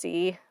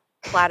empty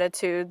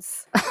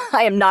platitudes.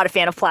 I am not a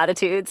fan of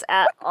platitudes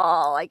at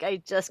all. Like, I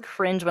just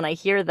cringe when I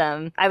hear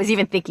them. I was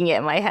even thinking it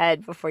in my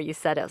head before you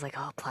said it. I was like,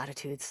 oh,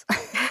 platitudes.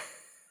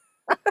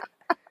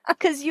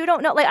 Because you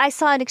don't know. Like, I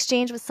saw an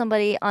exchange with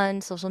somebody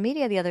on social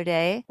media the other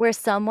day where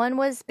someone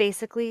was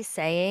basically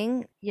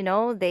saying,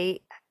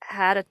 they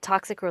had a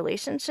toxic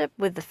relationship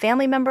with the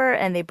family member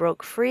and they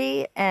broke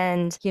free,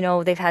 and,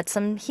 they've had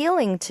some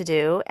healing to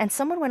do. And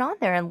someone went on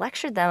there and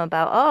lectured them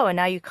about, oh, and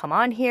now you come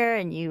on here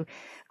and you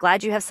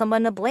glad you have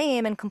someone to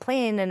blame and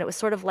complain. And it was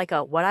sort of like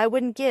what I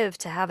wouldn't give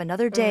to have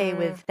another day Mm,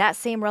 with that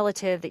same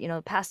relative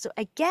that, passed.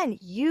 Again,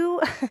 you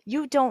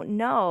don't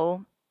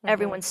know mhm,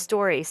 everyone's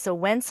story. So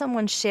when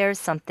someone shares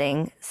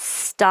something,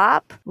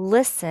 stop,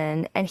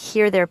 listen, and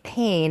hear their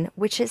pain,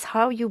 which is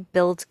how you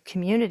build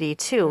community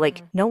too.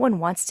 Like, mhm, no one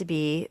wants to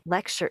be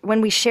lectured.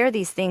 When we share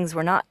these things,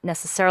 we're not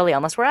necessarily,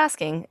 unless we're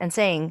asking and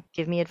saying,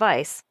 give me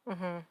advice.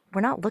 mhm. We're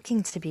not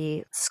looking to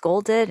be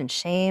scolded and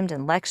shamed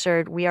and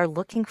lectured. We are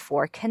looking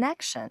for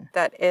connection.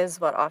 That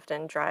is what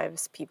often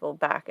drives people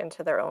back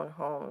into their own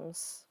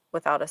homes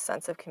without a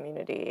sense of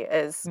community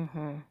is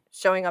Mm-hmm.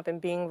 showing up and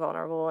being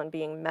vulnerable and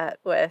being met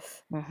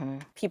with Mm-hmm.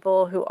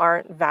 people who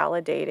aren't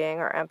validating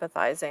or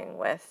empathizing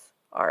with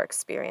our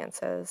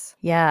experiences.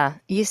 Yeah.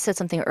 You said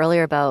something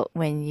earlier about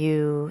when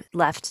you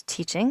left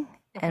teaching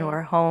and Mhm,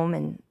 were home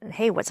and,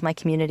 hey, what's my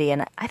community?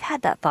 And I've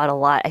had that thought a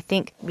lot. I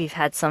think we've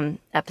had some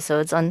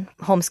episodes on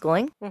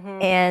homeschooling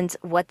mhm, and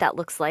what that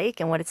looks like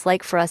and what it's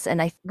like for us.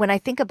 And when I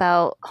think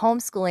about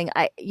homeschooling,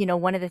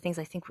 one of the things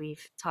I think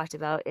we've talked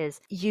about is,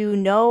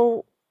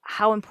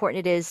 how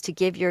important it is to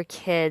give your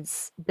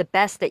kids the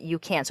best that you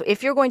can. So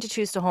if you're going to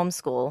choose to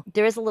homeschool,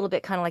 there is a little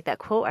bit kind of like that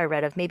quote I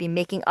read of maybe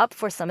making up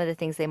for some of the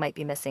things they might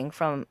be missing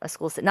from a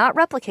school set, not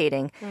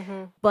replicating.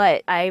 Mm-hmm.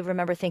 But I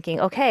remember thinking,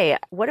 okay,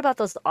 what about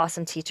those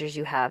awesome teachers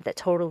you have that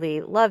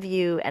totally love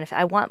you? And if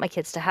I want my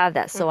kids to have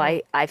that, so Mm-hmm.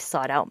 I've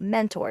sought out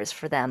mentors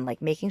for them,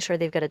 like making sure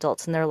they've got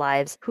adults in their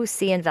lives who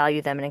see and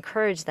value them and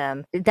encourage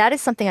them. That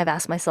is something I've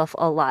asked myself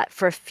a lot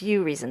for a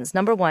few reasons.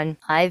 Number one,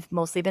 I've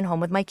mostly been home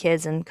with my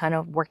kids and kind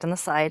of worked on the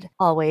side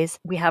always.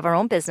 We have our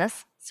own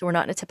business. So we're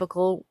not in a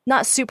typical,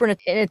 not super in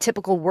a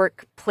typical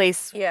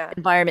workplace Yeah.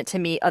 environment to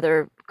meet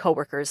other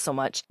coworkers so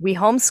much. We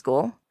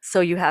homeschool, so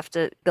you have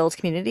to build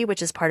community,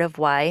 which is part of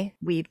why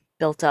we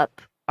built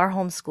up our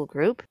homeschool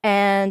group.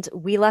 And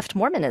we left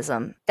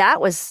Mormonism.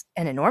 That was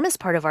an enormous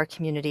part of our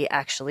community,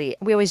 actually.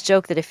 We always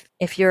joke that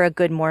if you're a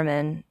good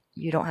Mormon,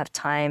 you don't have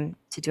time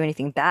to do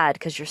anything bad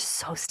because you're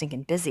so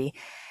stinking busy.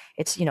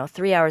 It's,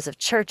 3 hours of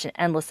church and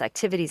endless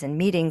activities and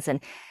meetings. And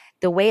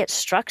the way it's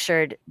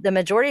structured, the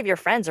majority of your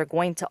friends are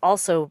going to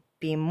also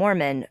be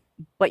Mormon,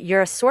 but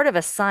you're sort of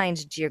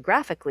assigned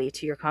geographically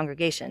to your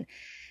congregation.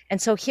 And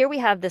so here we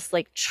have this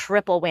like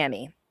triple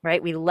whammy,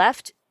 right? We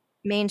left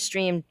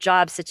mainstream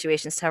job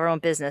situations to have our own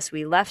business.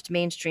 We left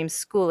mainstream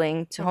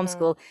schooling to Mm-hmm.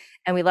 homeschool,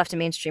 and we left a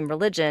mainstream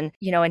religion,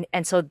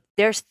 and so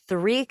there's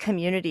three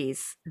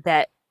communities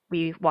that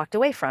we walked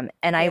away from.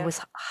 And I Yeah.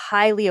 was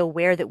highly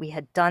aware that we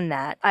had done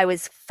that. I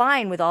was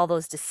fine with all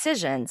those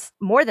decisions,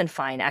 more than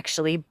fine,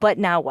 actually. But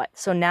now what?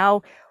 So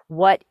now,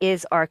 what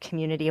is our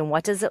community and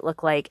what does it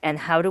look like and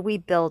how do we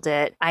build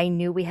it? I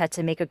knew we had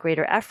to make a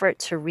greater effort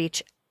to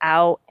reach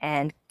out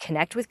and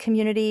connect with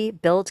community,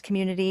 build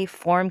community,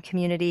 form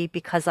community,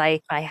 because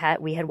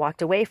we had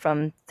walked away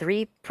from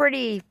three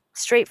pretty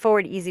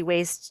straightforward, easy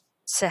ways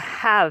to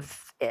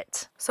have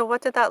it. So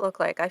what did that look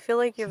like? I feel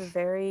like you're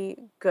very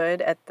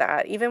good at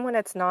that. Even when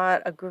it's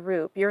not a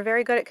group, you're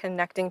very good at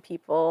connecting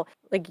people.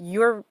 Like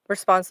you're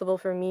responsible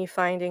for me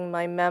finding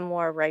my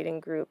memoir writing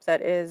group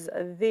that is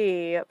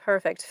the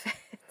perfect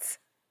fit.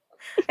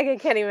 I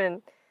can't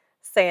even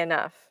say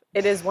enough.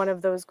 It is one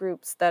of those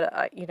groups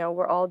that,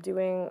 we're all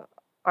doing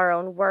our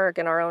own work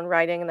and our own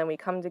writing, and then we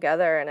come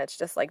together, and it's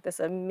just like this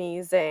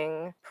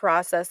amazing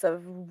process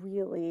of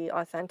really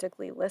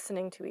authentically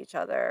listening to each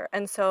other.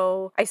 And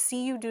so I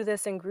see you do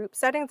this in group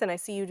settings, and I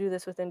see you do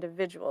this with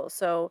individuals.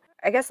 So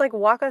I guess, like,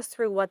 walk us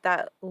through what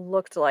that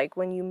looked like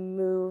when you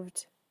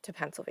moved to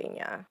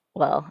Pennsylvania.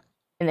 Well,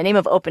 in the name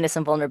of openness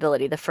and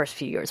vulnerability, the first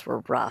few years were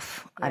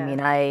rough. I Yeah. mean,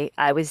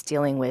 I was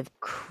dealing with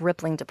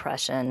crippling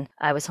depression.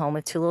 I was home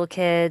with two little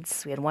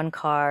kids. We had one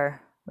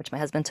car, which my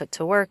husband took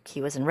to work.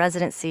 He was in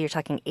residency. You're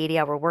talking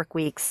 80-hour work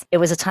weeks. It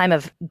was a time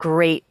of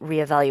great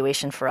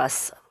reevaluation for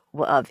us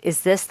of,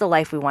 is this the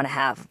life we want to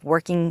have?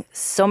 Working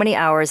so many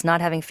hours, not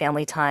having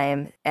family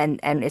time, and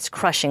it's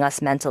crushing us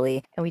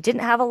mentally. And we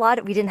didn't have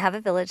we didn't have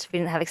a village, we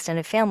didn't have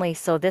extended family.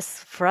 So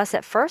this for us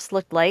at first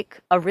looked like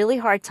a really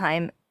hard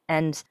time.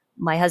 And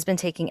my husband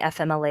taking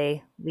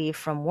FMLA leave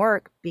from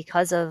work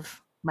because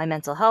of my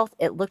mental health,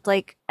 it looked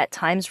like at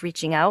times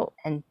reaching out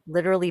and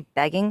literally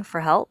begging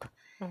for help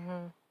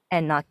Mm-hmm.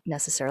 and not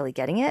necessarily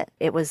getting it.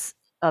 It was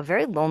a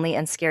very lonely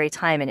and scary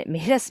time, and it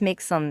made us make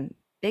some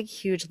big,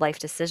 huge life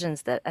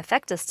decisions that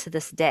affect us to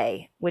this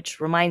day, which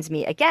reminds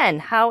me again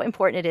how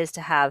important it is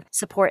to have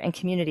support and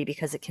community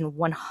because it can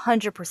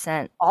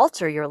 100%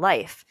 alter your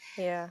life.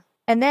 Yeah.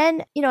 And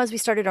then, as we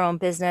started our own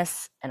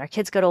business and our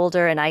kids got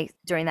older, and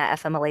during that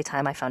FMLA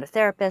time, I found a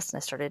therapist and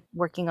I started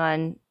working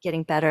on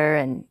getting better.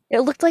 And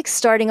it looked like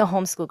starting a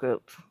homeschool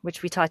group,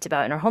 which we talked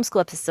about in our homeschool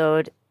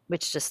episode,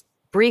 which just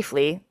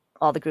briefly,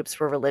 all the groups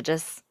were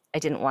religious. I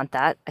didn't want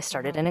that. I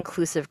started an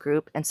inclusive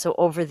group. And so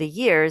over the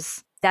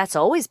years, that's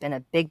always been a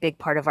big, big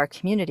part of our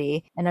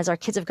community. And as our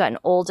kids have gotten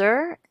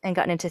older and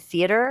gotten into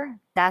theater,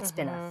 that's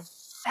been a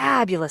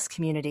fabulous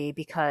community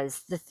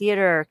because the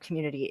theater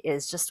community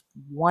is just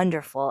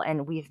wonderful,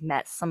 and we've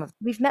met some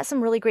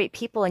really great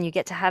people, and you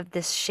get to have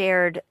this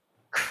shared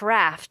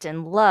craft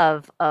and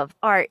love of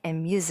art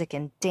and music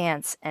and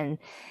dance and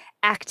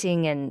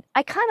acting. And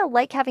I kind of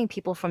like having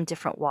people from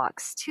different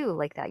walks too,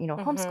 like that,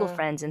 homeschool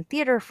friends and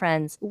theater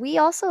friends. We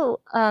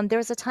also there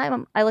was a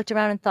time I looked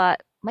around and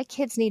thought, my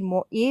kids need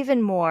more,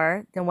 even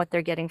more than what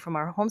they're getting from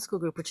our homeschool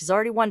group, which is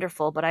already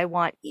wonderful, but I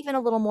want even a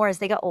little more as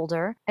they got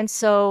older. And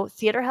so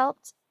theater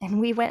helped,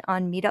 and we went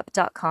on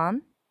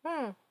meetup.com,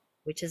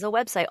 which is a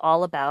website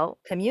all about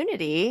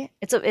community.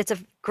 It's a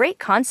great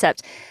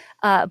concept.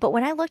 But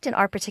when I looked in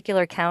our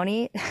particular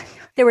county,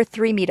 there were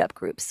 3 meetup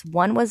groups.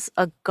 One was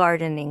a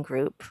gardening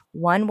group.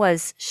 One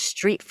was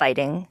street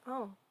fighting.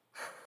 Oh.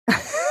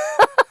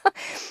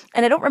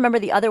 And I don't remember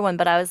the other one,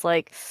 but I was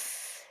like,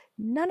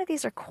 none of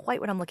these are quite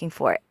what I'm looking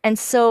for. And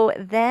so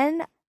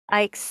then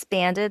I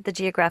expanded the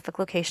geographic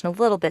location a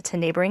little bit to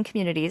neighboring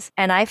communities,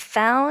 and I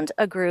found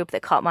a group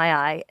that caught my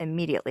eye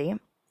immediately.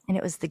 and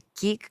it was the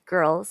Geek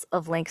Girls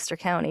of Lancaster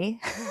County.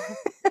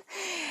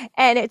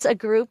 And it's a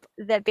group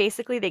that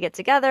basically they get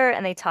together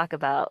and they talk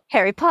about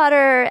Harry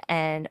Potter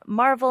and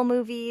Marvel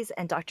movies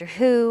and Doctor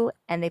Who,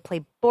 and they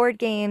play board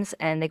games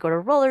and they go to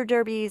roller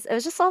derbies. It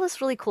was just all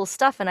this really cool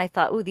stuff, and I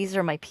thought, "Ooh, these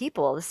are my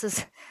people. This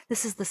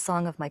is the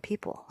song of my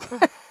people."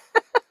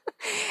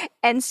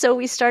 And so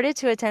we started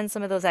to attend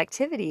some of those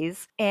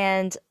activities,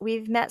 and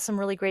we've met some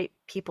really great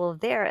people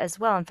there as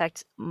well. In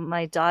fact,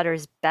 my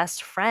daughter's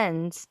best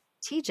friend,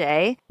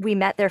 TJ, we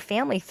met their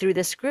family through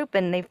this group,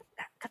 and they've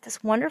got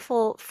this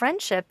wonderful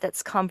friendship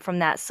that's come from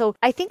that. So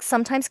I think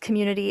sometimes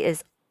community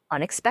is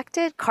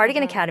unexpected.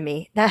 Cardigan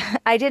Academy,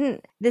 that I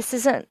didn't, this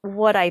isn't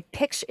what I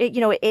pictured.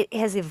 It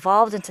has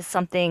evolved into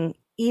something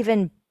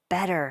even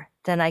better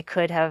than I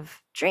could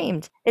have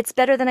dreamed. It's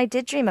better than I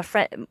did dream.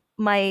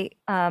 My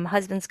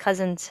husband's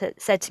cousin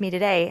said to me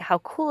today how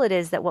cool it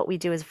is that what we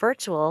do is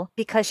virtual,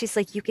 because she's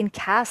like, you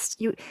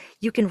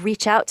can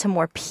reach out to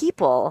more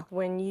people.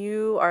 When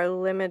you are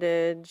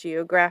limited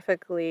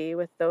geographically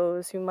with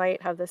those who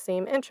might have the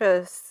same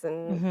interests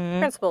and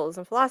principles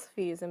and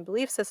philosophies and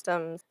belief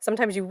systems,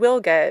 sometimes you will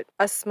get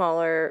a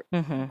smaller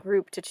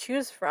group to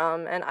choose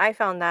from. And I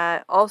found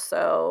that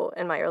also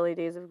in my early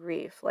days of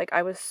grief. Like,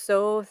 I was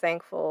so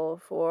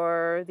thankful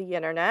for the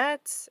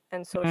internet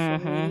and social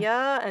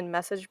media and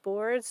message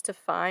boards to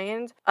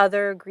find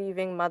other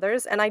grieving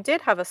mothers. And I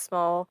did have a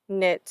small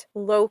knit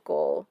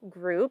local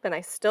group, and I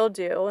still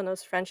do, and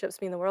those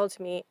friendships mean the world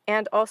to me.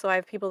 And also I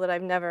have people that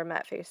I've never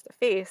met face to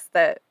face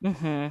that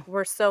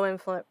were so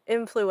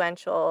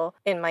influential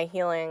in my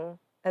healing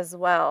as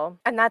well.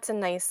 And that's a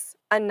nice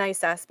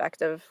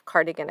aspect of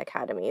Cardigan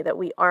Academy, that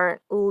we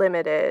aren't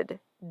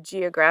limited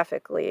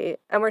geographically,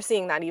 and we're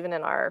seeing that even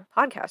in our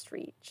podcast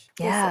reach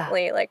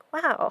recently. Like,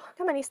 wow, look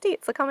how many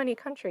states, look how many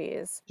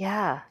countries.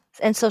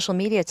 And social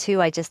media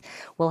too.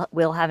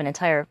 We'll have an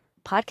entire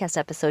podcast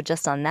episode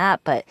just on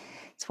that, but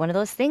it's one of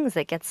those things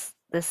that gets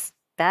this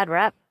bad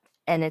rep,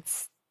 and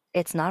it's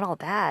not all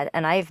bad.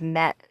 And I've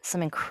met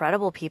some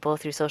incredible people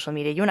through social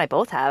media. You and I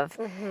both have.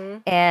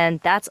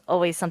 And that's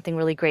always something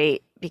really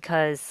great,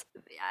 because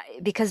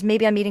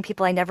maybe I'm meeting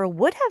people I never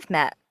would have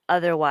met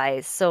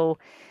otherwise. So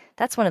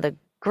that's one of the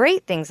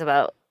great things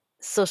about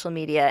social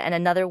media, and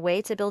another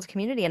way to build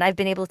community. And I've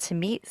been able to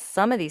meet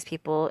some of these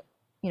people,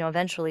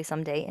 eventually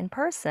someday in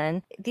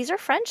person. These are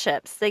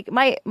friendships. Like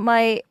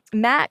my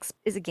Max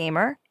is a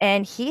gamer,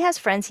 and he has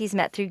friends he's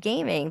met through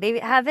gaming. They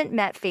haven't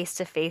met face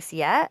to face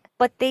yet,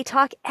 but they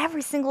talk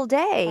every single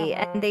day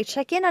and they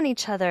check in on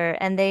each other,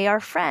 and they are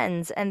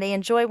friends, and they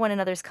enjoy one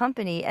another's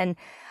company. And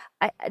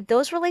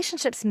those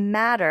relationships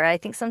matter. I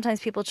think sometimes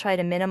people try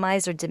to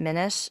minimize or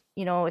diminish,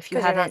 if you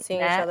haven't not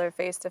seeing each other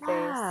face to face.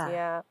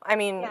 Yeah. I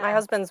mean, my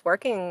husband's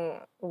working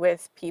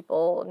with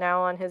people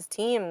now on his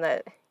team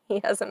that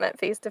he hasn't met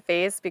face to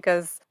face,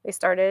 because they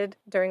started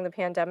during the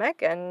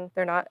pandemic, and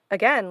they're not,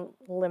 again,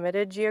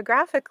 limited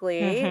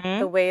geographically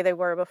the way they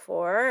were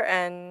before.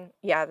 And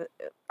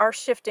our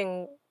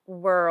shifting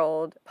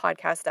world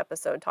podcast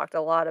episode talked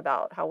a lot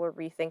about how we're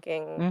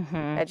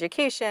rethinking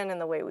education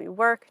and the way we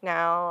work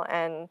now.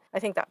 And I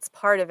think that's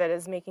part of it,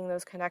 is making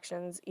those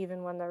connections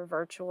even when they're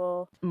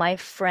virtual. My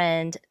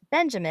friend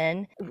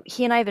Benjamin,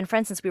 he and I have been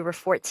friends since we were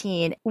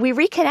 14. We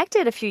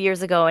reconnected a few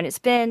years ago, and it's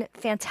been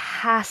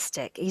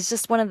fantastic. He's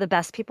just one of the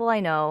best people I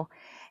know.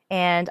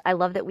 And I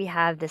love that we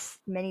have this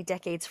many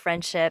decades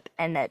friendship,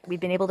 and that we've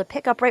been able to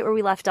pick up right where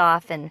we left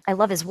off. And I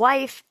love his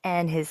wife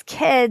and his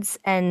kids,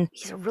 and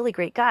he's a really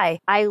great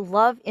guy. I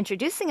love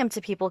introducing him to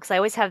people, because I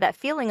always have that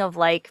feeling of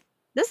like,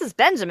 this is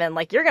Benjamin,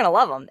 like, you're going to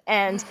love him.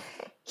 And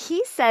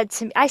he said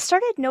to me, I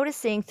started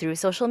noticing through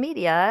social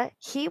media,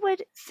 he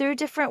would, through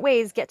different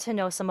ways, get to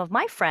know some of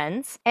my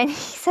friends. And he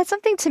said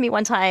something to me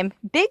one time,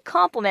 big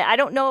compliment. I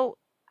don't know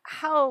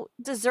how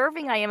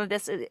deserving I am of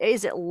this.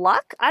 Is it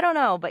luck? I don't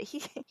know. But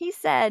he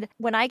said,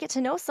 when I get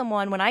to know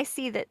someone, when I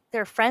see that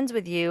they're friends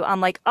with you, I'm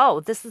like, oh,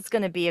 this is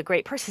going to be a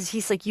great person.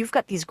 He's like, you've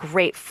got these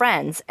great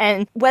friends.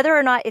 And whether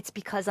or not it's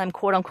because I'm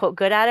quote unquote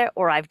good at it,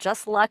 or I've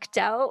just lucked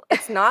out.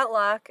 It's not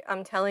luck.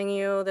 I'm telling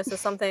you, this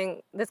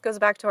goes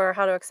back to our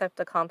How to Accept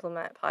a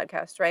Compliment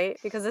podcast, right?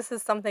 Because this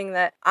is something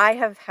that I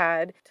have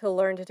had to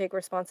learn to take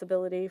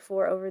responsibility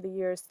for over the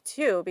years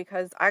too,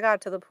 because I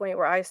got to the point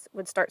where I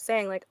would start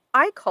saying, like,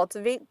 I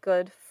cultivate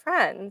good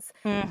friends.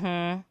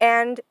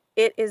 And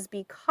it is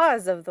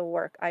because of the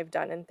work I've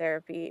done in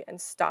therapy and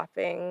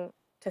stopping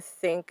to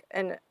think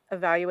and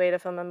evaluate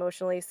if I'm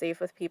emotionally safe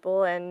with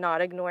people and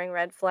not ignoring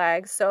red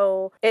flags.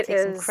 So it Take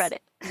is some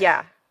credit.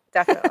 Yeah,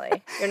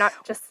 definitely. You're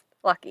not just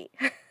lucky.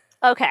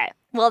 Okay.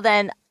 Well,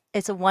 then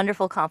it's a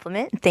wonderful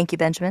compliment. Thank you,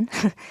 Benjamin.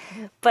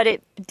 But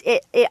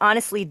it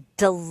honestly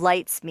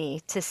delights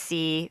me to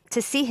see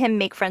him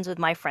make friends with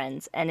my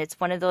friends. And it's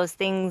one of those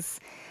things.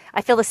 I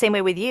feel the same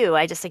way with you.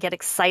 I get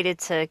excited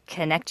to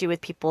connect you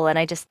with people, and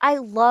I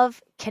love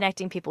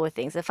connecting people with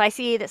things. If I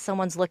see that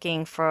someone's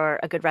looking for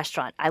a good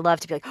restaurant, I love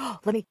to be like, oh,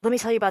 let me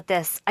tell you about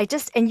this.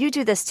 And you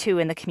do this too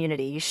in the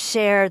community. You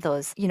share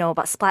those,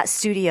 about Splat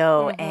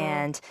Studio,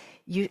 and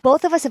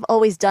both of us have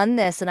always done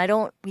this,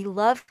 and we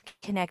love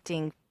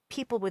connecting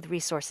people with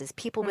resources,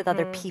 people with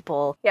other Mhm.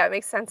 people. Yeah, it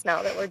makes sense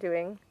now that we're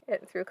doing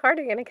it through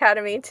Cardigan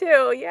Academy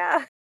too,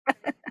 yeah.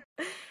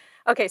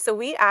 Okay, so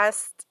we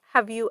asked,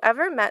 have you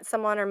ever met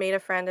someone or made a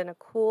friend in a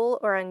cool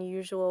or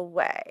unusual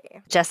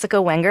way?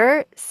 Jessica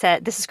Wenger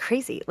said, this is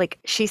crazy. Like,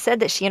 she said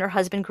that she and her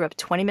husband grew up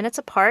 20 minutes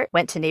apart,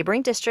 went to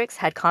neighboring districts,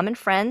 had common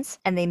friends,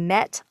 and they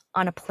met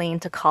on a plane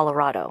to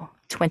Colorado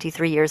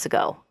 23 years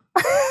ago.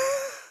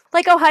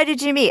 Like, oh, how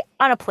did you meet?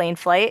 On a plane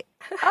flight.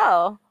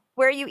 Oh,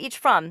 where are you each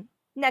from?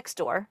 Next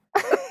door.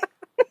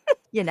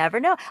 You never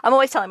know. I'm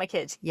always telling my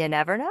kids, you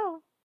never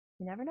know.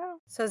 You never know.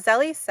 So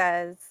Zelly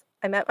says,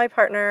 I met my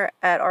partner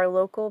at our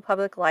local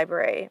public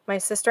library. My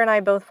sister and I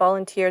both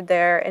volunteered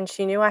there, and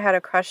she knew I had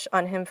a crush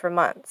on him for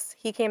months.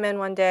 He came in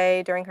one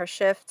day during her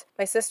shift.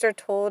 My sister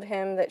told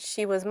him that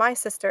she was my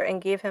sister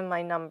and gave him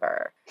my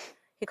number.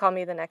 He called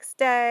me the next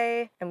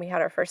day, and we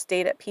had our first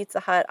date at Pizza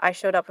Hut. I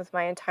showed up with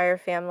my entire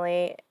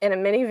family in a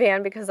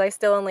minivan because I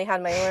still only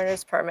had my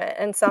learner's permit,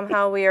 and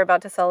somehow we are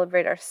about to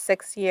celebrate our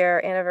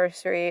 6-year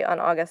anniversary on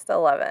August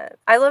 11th.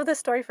 I love this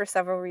story for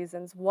several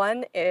reasons.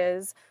 One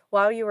is,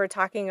 while you were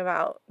talking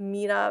about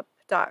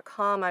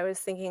Meetup.com, I was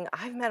thinking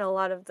I've met a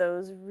lot of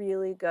those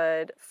really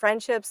good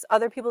friendships,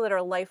 other people that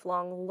are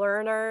lifelong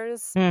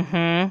learners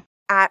Mm-hmm.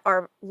 at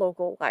our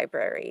local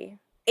library.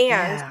 And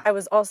Yeah. I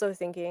was also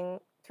thinking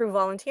through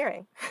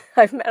volunteering.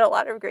 I've met a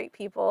lot of great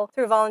people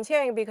through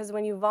volunteering because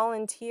when you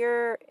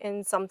volunteer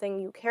in something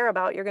you care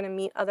about, you're going to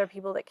meet other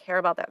people that care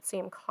about that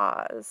same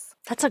cause.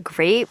 That's a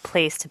great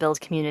place to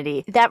build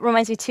community. That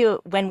reminds me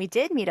too, when we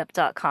did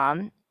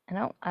meetup.com, I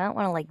don't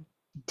want to like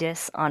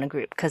diss on a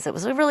group because it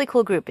was a really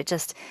cool group. It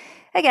just,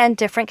 again,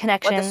 different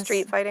What, the connections.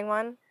 street fighting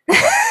one?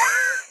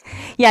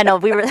 Yeah, no,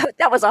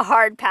 that was a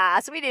hard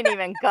pass. We didn't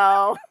even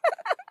go.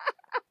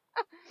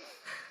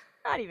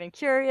 Not even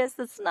curious.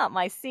 That's not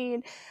my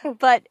scene.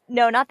 But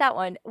no, not that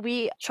one.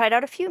 We tried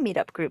out a few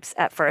meetup groups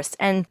at first.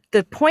 And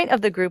the point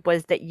of the group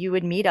was that you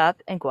would meet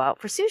up and go out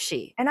for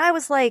sushi. And I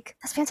was like,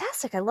 that's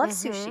fantastic. I love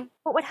sushi.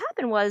 But what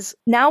happened was,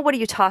 now what do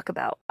you talk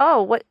about?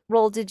 Oh, what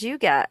role did you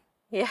get?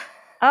 Yeah.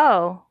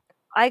 Oh,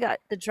 I got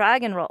the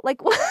dragon roll.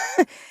 Like,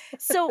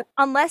 so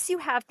unless you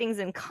have things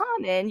in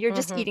common, you're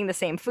just eating the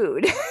same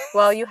food.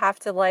 Well, you have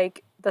to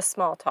like the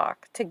small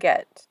talk to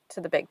get to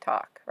the big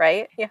talk,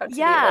 right? You have to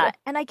be able Yeah. to.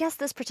 And I guess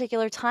this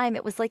particular time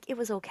it was like it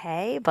was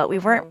okay, but we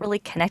weren't really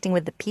connecting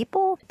with the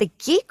people. The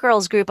Geek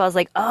Girls group, I was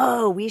like,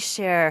 oh, we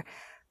share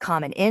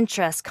common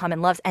interests,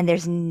 common loves, and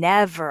there's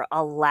never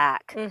a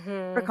lack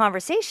for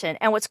conversation.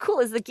 And what's cool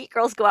is the Geek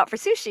Girls go out for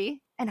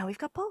sushi, and now we've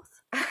got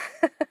both.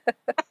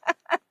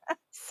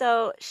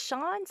 So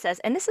Sean says,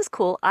 and this is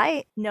cool,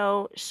 I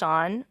know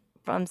Sean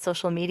from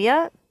social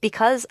media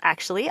because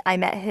actually I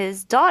met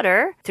his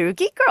daughter through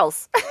Geek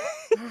Girls.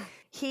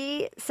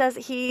 He says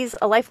he's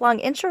a lifelong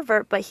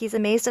introvert, but he's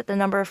amazed at the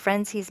number of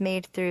friends he's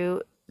made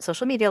through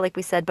social media, like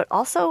we said, but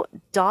also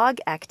dog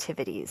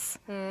activities.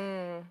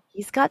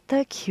 He's got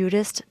the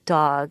cutest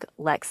dog,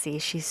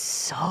 Lexi. She's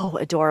so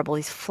adorable.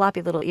 These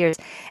floppy little ears.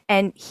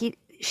 And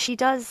she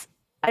does,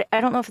 I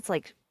don't know if it's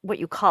like what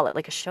you call it,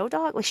 like a show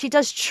dog. Like she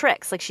does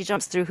tricks, like she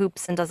jumps through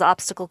hoops and does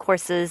obstacle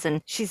courses,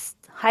 and she's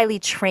highly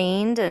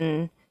trained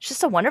and she's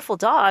just a wonderful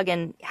dog.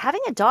 And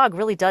having a dog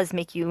really does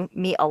make you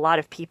meet a lot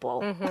of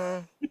people.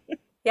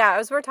 Yeah,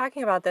 as we're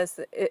talking about this,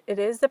 it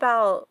is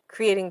about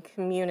creating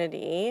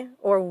community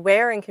or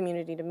where in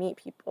community to meet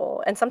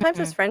people. And sometimes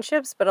it's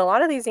friendships, but a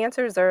lot of these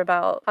answers are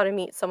about how to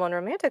meet someone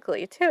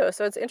romantically too.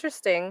 So it's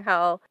interesting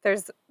how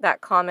there's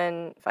that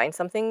common find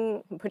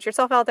something, put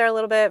yourself out there a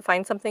little bit,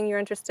 find something you're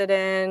interested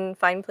in,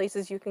 find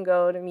places you can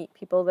go to meet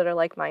people that are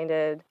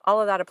like-minded.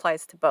 All of that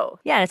applies to both.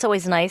 Yeah, and it's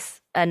always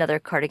nice. Another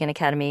Cardigan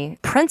Academy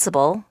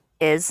principle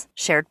is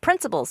shared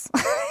principles.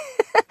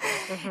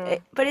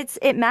 But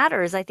it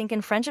matters. I think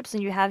in friendships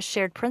when you have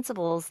shared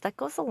principles, that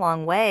goes a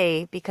long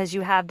way because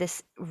you have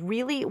this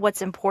really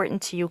what's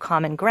important to you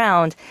common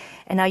ground,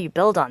 and now you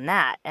build on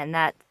that, and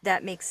that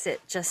makes it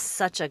just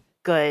such a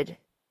good,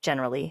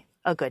 generally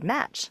a good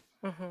match.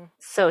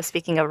 So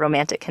speaking of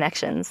romantic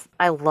connections,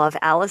 I love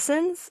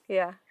Allison's.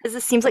 Yeah.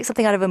 This seems like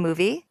something out of a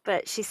movie,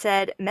 but she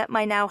said, met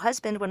my now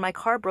husband when my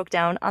car broke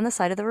down on the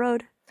side of the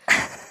road.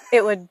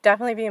 It would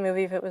definitely be a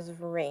movie if it was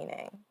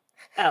raining.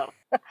 Oh.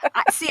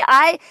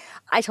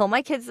 I told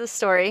my kids this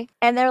story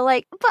and they're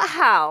like, but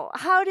how?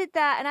 How did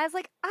that? And I was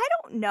like, I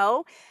don't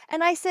know.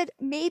 And I said,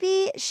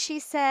 maybe she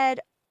said,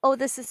 oh,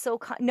 this is so,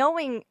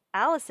 knowing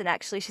Allison,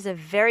 actually, she's a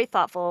very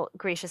thoughtful,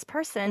 gracious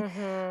person.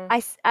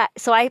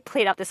 So I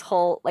played out this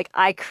whole, like,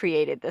 I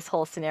created this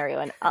whole scenario.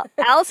 And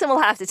Allison will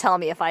have to tell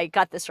me if I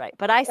got this right.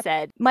 But I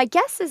said, my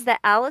guess is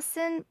that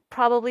Allison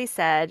probably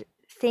said,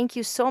 thank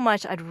you so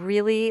much. I'd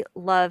really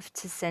love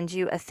to send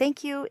you a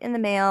thank you in the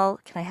mail.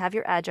 Can I have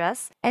your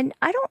address? And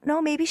I don't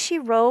know, maybe she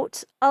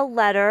wrote a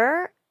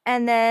letter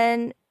and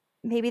then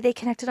maybe they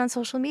connected on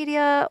social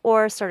media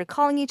or started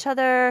calling each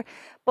other.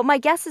 But my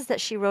guess is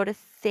that she wrote a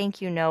thank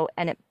you note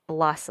and it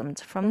blossomed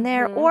from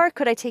there. Or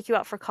could I take you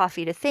out for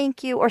coffee to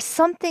thank you? Or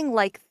something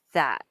like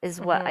that is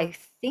what I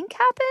think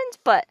happened.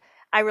 But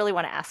I really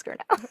want to ask her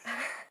now.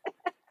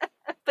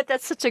 But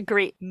that's such a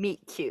great meet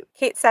cute.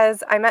 Kate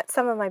says, I met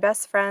some of my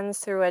best friends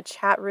through a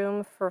chat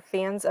room for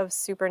fans of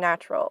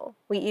Supernatural.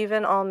 We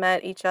even all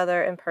met each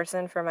other in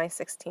person for my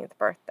 16th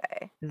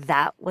birthday.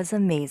 That was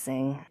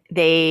amazing.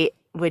 They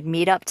would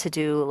meet up to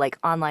do like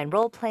online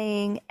role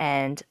playing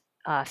and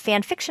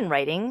fan fiction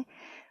writing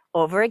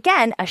over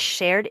again a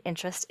shared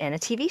interest in a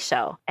TV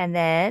show. And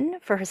then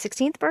for her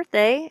 16th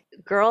birthday,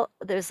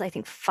 there's I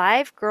think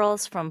 5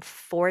 girls from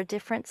 4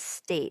 different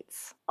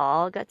states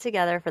all got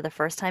together for the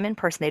first time in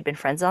person. They'd been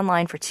friends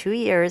online for 2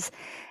 years,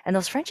 and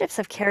those friendships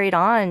have carried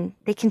on.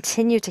 They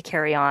continue to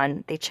carry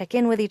on. They check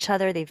in with each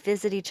other, they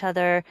visit each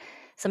other.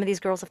 Some of these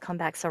girls have come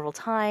back several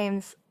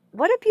times.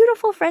 What a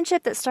beautiful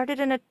friendship that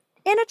started in a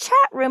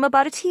chat room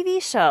about a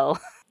TV show.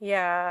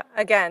 Yeah,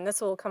 again,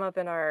 this will come up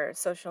in our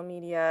social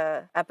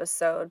media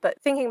episode, but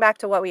thinking back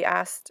to what we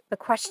asked, the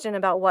question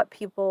about what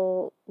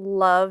people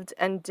loved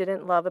and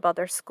didn't love about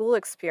their school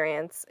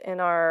experience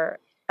in our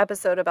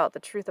episode about the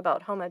truth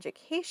about home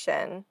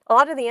education, a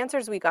lot of the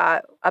answers we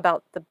got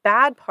about the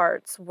bad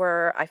parts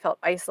were I felt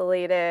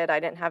isolated, I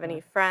didn't have any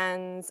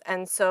friends,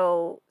 and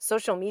so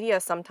social media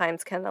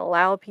sometimes can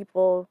allow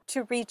people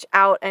to reach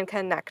out and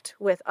connect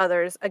with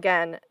others.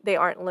 Again, they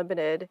aren't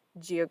limited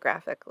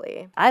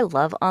geographically. I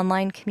love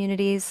online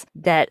communities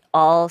that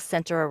all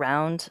center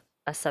around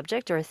a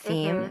subject or a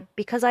theme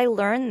because I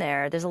learn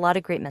there. There's a lot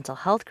of great mental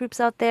health groups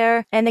out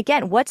there. And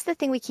again, what's the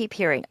thing we keep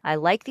hearing? I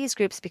like these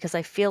groups because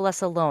I feel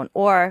less alone.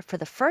 Or for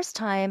the first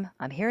time,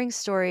 I'm hearing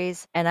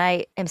stories and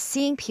I am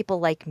seeing people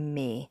like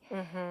me.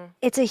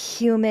 It's a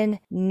human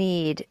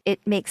need. It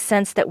makes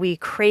sense that we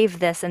crave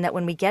this and that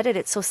when we get it,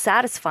 it's so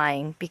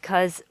satisfying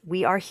because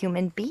we are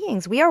human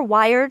beings. We are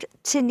wired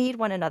to need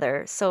one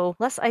another. So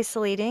less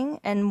isolating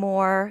and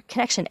more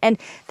connection. And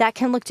that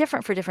can look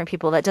different for different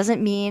people. That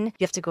doesn't mean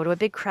you have to go to a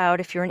big crowd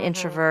if you're an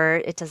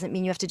introvert. It doesn't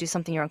mean you have to do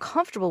something you're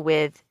uncomfortable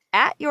with.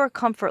 At your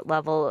comfort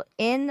level,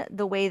 in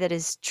the way that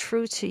is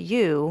true to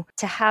you,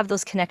 to have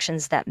those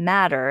connections that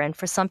matter. And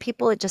for some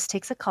people, it just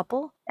takes a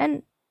couple.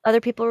 And other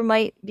people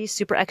might be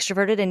super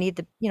extroverted and need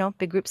the,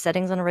 big group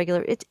settings on a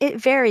regular. It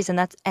varies, and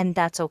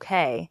that's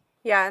okay.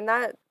 Yeah, and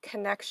that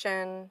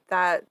connection,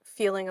 that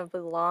feeling of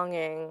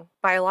belonging,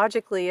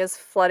 biologically is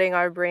flooding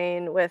our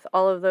brain with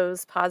all of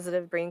those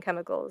positive brain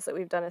chemicals that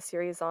we've done a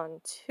series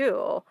on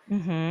too.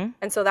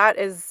 And so that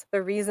is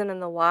the reason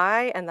and the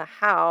why and the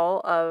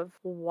how of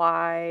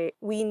why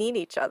we need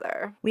each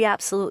other. We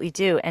absolutely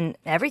do. And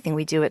everything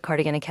we do at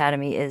Cardigan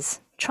Academy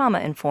is trauma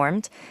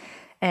informed.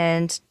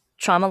 And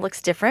trauma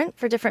looks different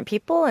for different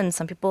people, and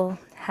some people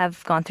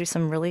have gone through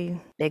some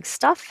really big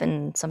stuff,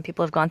 and some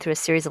people have gone through a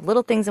series of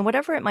little things, and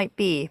whatever it might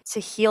be to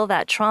heal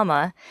that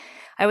trauma.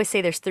 I always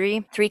say there's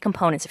three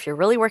components. If you're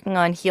really working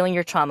on healing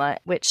your trauma,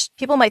 which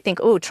people might think,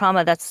 oh,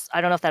 trauma,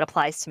 I don't know if that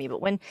applies to me,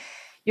 but when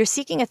you're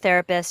seeking a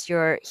therapist,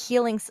 you're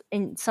healing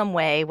in some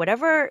way,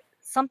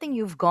 something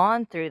you've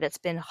gone through that's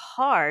been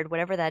hard,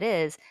 whatever that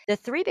is, the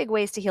 3 big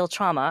ways to heal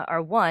trauma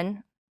are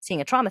 1, seeing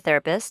a trauma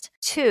therapist,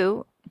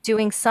 2,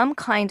 doing some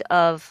kind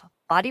of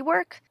body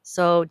work.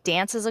 So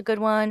dance is a good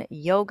one,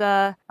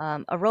 yoga,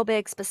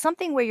 aerobics, but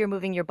something where you're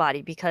moving your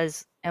body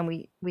because, and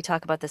we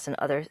talk about this in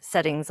other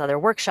settings, other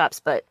workshops,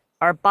 but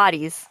our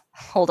bodies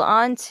hold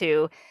on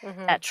to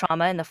that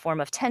trauma in the form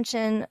of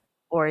tension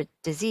or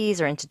disease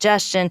or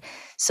indigestion.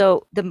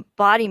 So the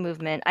body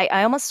movement,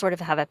 I almost sort of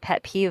have a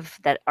pet peeve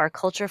that our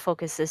culture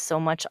focuses so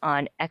much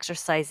on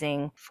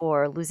exercising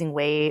for losing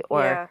weight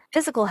or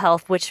physical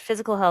health, which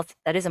physical health,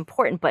 that is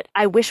important. But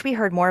I wish we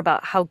heard more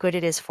about how good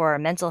it is for our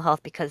mental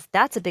health because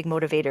that's a big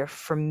motivator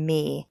for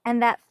me.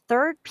 And that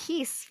third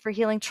piece for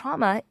healing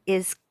trauma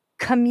is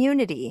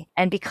community.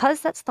 And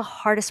because that's the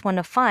hardest one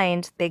to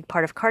find, big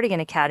part of Cardigan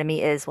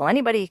Academy is, well,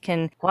 anybody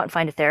can go out and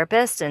find a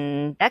therapist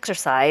and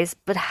exercise,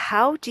 but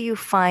how do you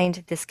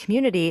find this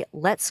community?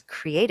 Let's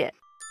create it.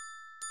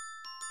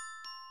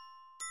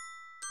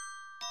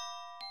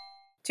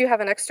 Do you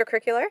have an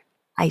extracurricular?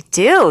 I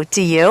do.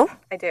 Do you?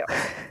 I do.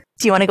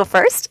 Do you want to go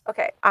first?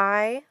 Okay.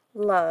 I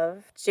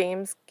love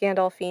James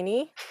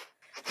Gandolfini.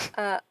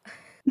 I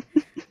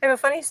have a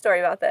funny story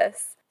about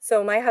this.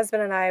 So my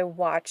husband and I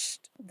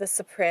watched the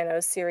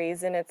Sopranos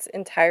series in its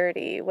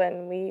entirety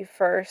when we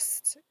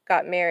first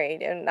got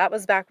married. And that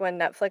was back when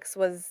Netflix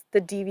was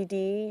the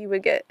DVD you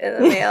would get in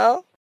the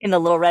mail. In the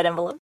little red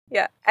envelope.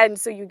 Yeah. And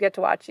so you get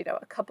to watch,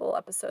 a couple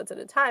episodes at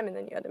a time and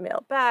then you had to mail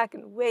it back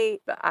and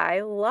wait. But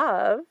I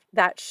loved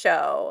that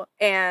show.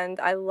 And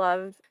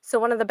so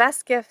one of the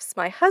best gifts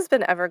my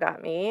husband ever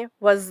got me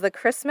was the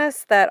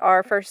Christmas that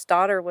our first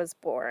daughter was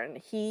born.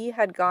 He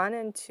had gone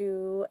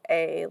into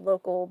a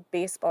local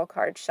baseball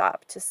card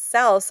shop to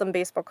sell some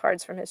baseball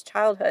cards from his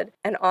childhood.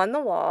 And on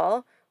the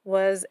wall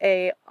was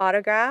a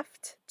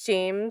autographed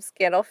James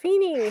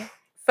Gandolfini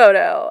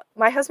photo.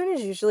 My husband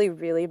is usually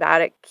really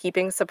bad at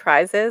keeping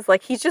surprises.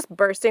 Like he's just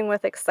bursting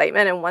with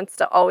excitement and wants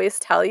to always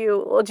tell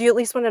you, well, do you at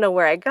least want to know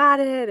where I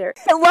got it? Or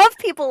I love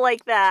people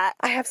like that.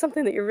 I have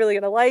something that you're really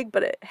going to like,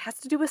 but it has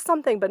to do with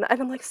something. And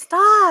I'm like,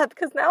 stop,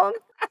 because now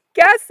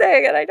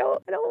guessing, and I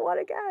don't want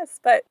to guess.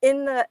 But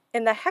in the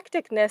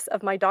hecticness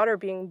of my daughter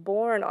being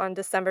born on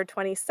December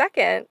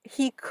 22nd,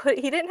 he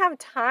didn't have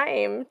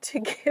time to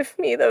give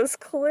me those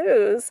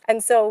clues.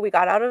 And so we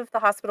got out of the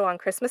hospital on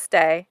Christmas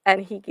Day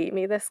and he gave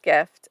me this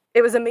gift.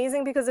 It was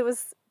amazing because it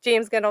was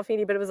James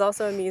Gandolfini, but it was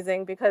also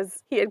amazing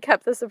because he had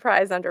kept the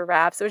surprise under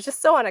wraps. It was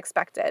just so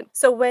unexpected.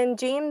 So when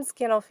James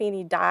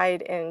Gandolfini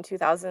died in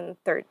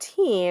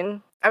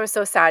 2013, I was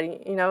so sad.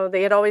 You know,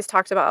 they had always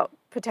talked about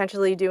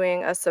potentially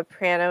doing a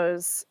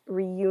Sopranos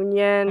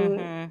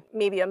reunion,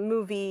 maybe a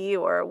movie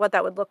or what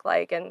that would look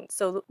like. And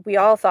so we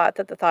all thought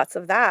that the thoughts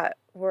of that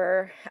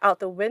were out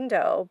the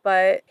window.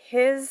 But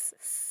his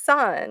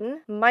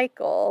son,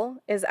 Michael,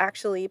 is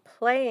actually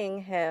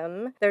playing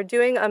him. They're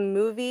doing a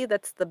movie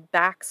that's the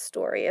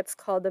backstory. It's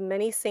called The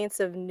Many Saints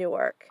of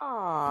Newark.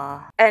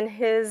 Aww. And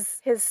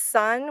his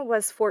son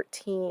was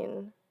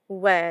 14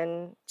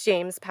 when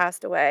James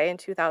passed away in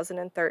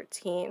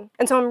 2013.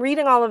 And so I'm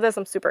reading all of this.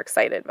 I'm super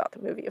excited about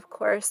the movie, of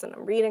course, and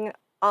I'm reading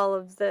all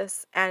of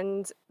this.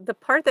 And the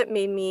part that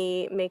made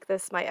me make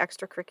this my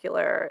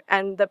extracurricular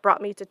and that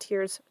brought me to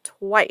tears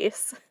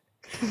twice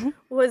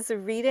was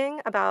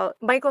reading about,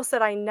 Michael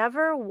said, I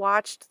never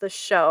watched the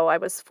show. I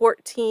was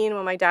 14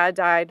 when my dad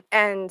died,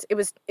 and it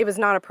was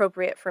not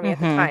appropriate for me at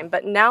the time.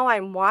 But now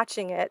I'm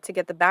watching it to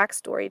get the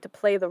backstory to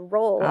play the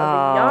role of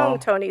a young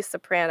Tony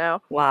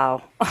Soprano.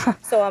 Wow.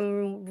 So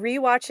I'm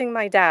rewatching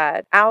my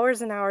dad,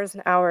 hours and hours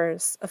and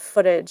hours of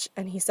footage,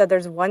 and he said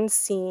there's one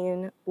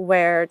scene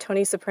where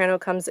Tony Soprano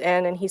comes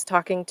in and he's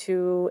talking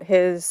to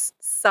his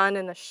son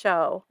in the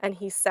show, and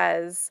he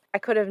says, I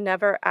could have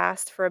never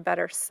asked for a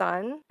better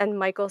son. And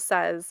Michael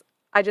says,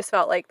 I just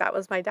felt like that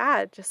was my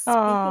dad just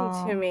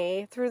speaking to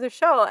me through the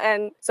show.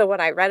 And so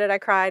when I read it, I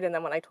cried. And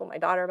then when I told my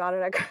daughter about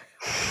it, I cried.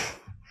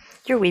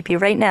 You're weepy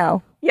right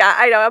now. Yeah,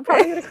 I know. I'm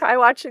probably going to cry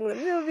watching the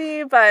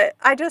movie, but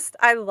I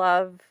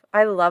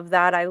love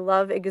that. I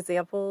love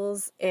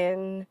examples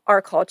in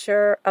our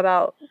culture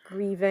about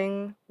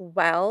grieving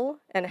well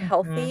and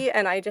healthy.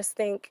 And I just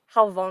think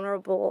how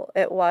vulnerable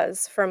it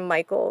was for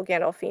Michael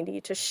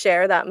Gandolfini to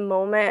share that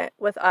moment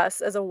with us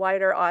as a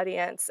wider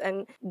audience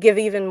and give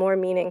even more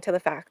meaning to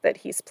the fact that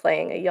he's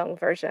playing a young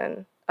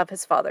version of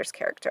his father's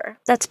character.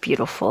 That's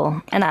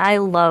beautiful. And I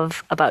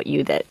love about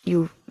you that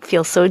you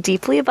feel so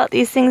deeply about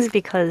these things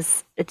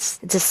because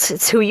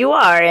it's who you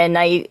are. And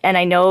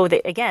I know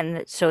that, again,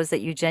 that shows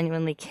that you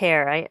genuinely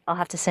care. I'll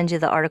have to send you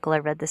the article I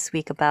read this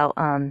week about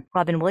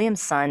Robin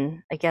Williams'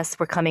 son. I guess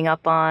we're coming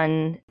up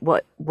on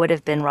what would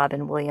have been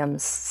Robin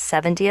Williams'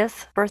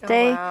 70th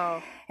birthday. Oh,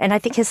 wow. And I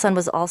think his son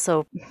was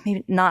also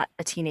maybe not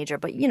a teenager,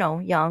 but, you know,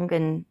 young,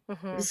 and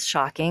it was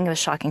shocking. It was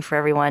shocking for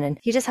everyone. And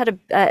he just had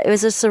it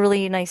was just a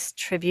really nice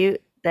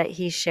tribute that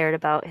he shared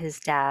about his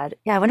dad.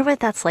 Yeah, I wonder what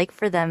that's like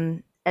for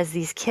them as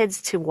these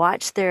kids to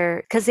watch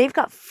because they've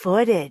got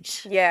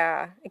footage.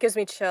 Yeah, it gives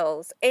me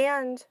chills.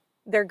 And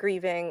they're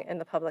grieving in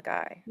the public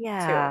eye.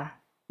 Yeah. Too.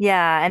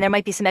 Yeah, and there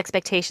might be some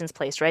expectations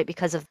placed, right?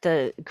 Because of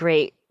the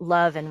great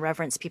love and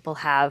reverence people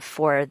have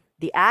for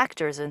the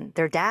actors and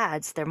their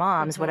dads, their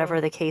moms, whatever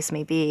the case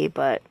may be.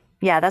 But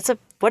yeah,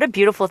 what a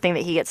beautiful thing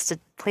that he gets to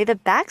play the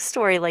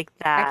backstory like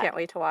that. I can't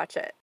wait to watch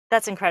it.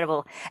 That's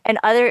incredible. And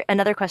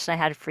another question I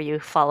had for you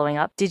following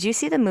up. Did you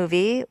see the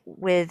movie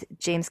with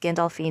James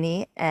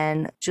Gandolfini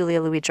and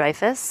Julia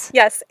Louis-Dreyfus?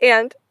 Yes,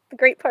 and the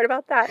great part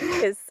about that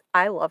is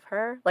I love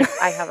her. Like,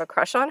 I have a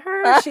crush on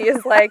her. She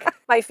is like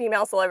my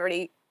female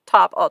celebrity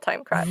top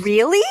all-time crush.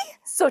 Really?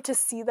 So to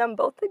see them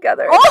both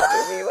together in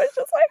that movie was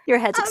just like your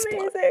head's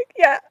amazing. exploding.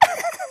 Yeah.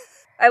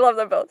 I love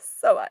them both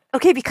so much.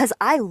 Okay, because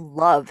I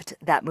loved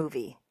that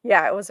movie.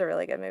 Yeah, it was a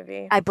really good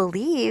movie. I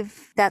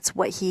believe that's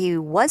what he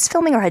was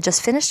filming or had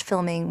just finished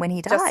filming when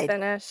he died. Just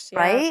finished, yeah.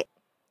 Right?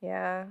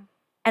 Yeah.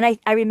 And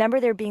I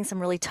remember there being some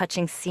really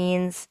touching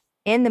scenes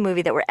in the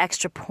movie that were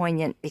extra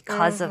poignant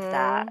because of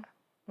that.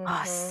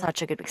 Oh,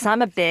 such a good, because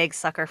I'm a big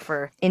sucker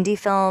for indie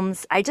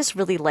films. I just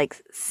really like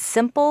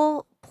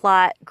simple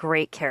plot,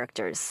 great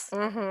characters.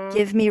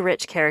 Give me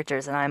rich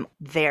characters, and I'm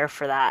there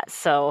for that.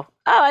 So,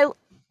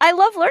 I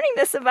love learning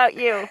this about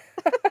you.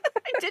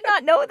 I did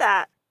not know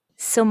that.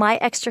 So my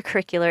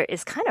extracurricular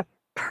is kind of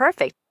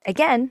perfect.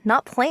 Again,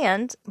 not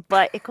planned,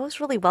 but it goes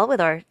really well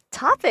with our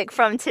topic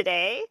from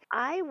today.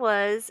 I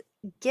was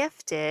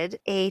gifted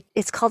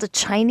it's called a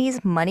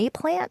Chinese money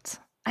plant.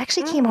 I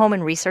actually came home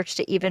and researched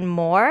it even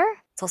more.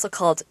 It's also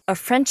called a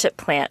friendship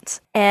plant.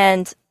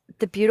 And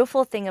the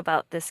beautiful thing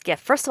about this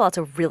gift, first of all, it's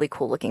a really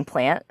cool looking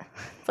plant.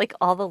 Like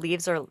all the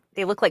leaves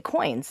they look like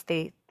coins.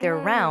 They're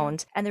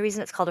round. And the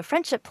reason it's called a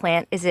friendship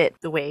plant is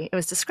the way it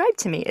was described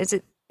to me is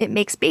it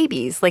makes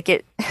babies. Like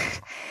it,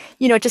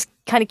 it just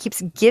kind of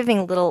keeps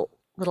giving little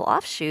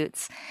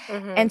offshoots.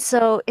 And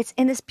so it's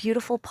in this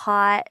beautiful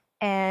pot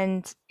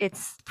and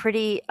it's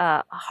pretty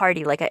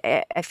hardy. Like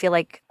I feel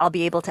like I'll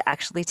be able to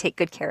actually take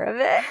good care of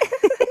it.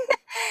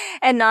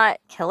 And not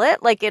kill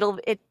it. Like it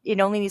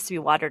only needs to be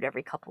watered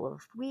every couple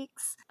of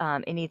weeks.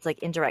 It needs like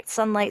indirect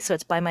sunlight. So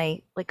it's by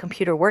my like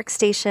computer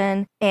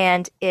workstation.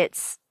 And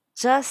it's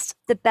just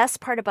the best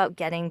part about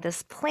getting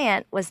this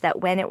plant was that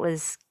when it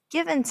was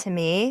given to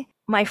me,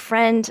 my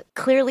friend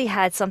clearly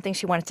had something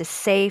she wanted to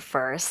say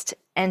first.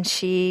 And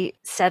she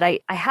said, I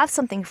have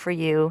something for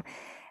you.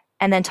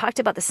 And then talked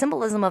about the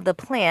symbolism of the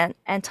plant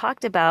and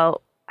talked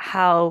about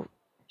how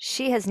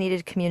she has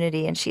needed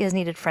community and she has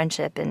needed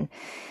friendship. And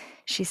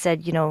she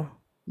said,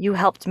 you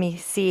helped me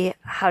see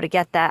how to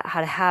get that,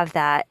 how to have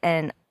that.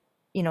 And,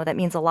 that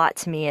means a lot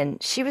to me.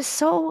 And she was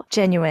so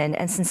genuine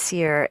and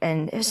sincere.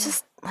 And it was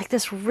just like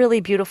this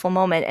really beautiful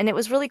moment. And it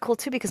was really cool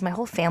too, because my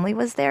whole family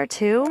was there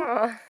too.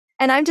 Aw.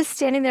 And I'm just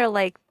standing there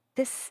like,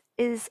 this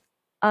is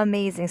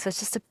amazing. So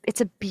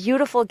it's a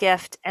beautiful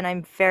gift. And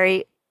I'm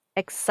very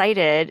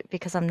excited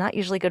because I'm not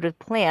usually good with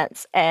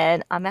plants.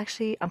 And I'm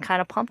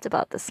kind of pumped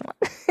about this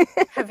one.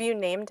 Have you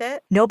named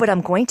it? No, but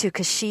I'm going to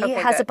because she Okay,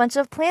 has a good. bunch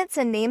of plants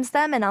and names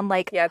them. And I'm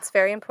like, Yeah, it's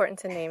very important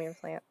to name your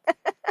plant.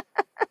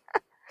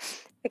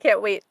 I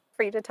can't wait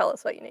for you to tell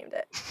us what you named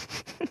it.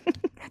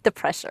 the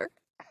pressure.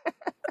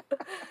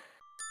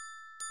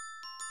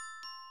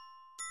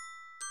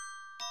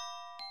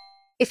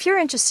 If you're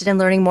interested in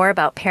learning more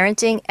about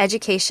parenting,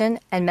 education,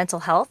 and mental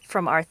health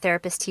from our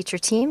therapist teacher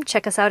team,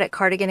 check us out at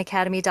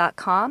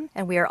cardiganacademy.com.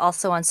 And we are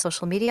also on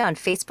social media on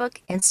Facebook,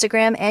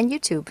 Instagram, and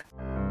YouTube.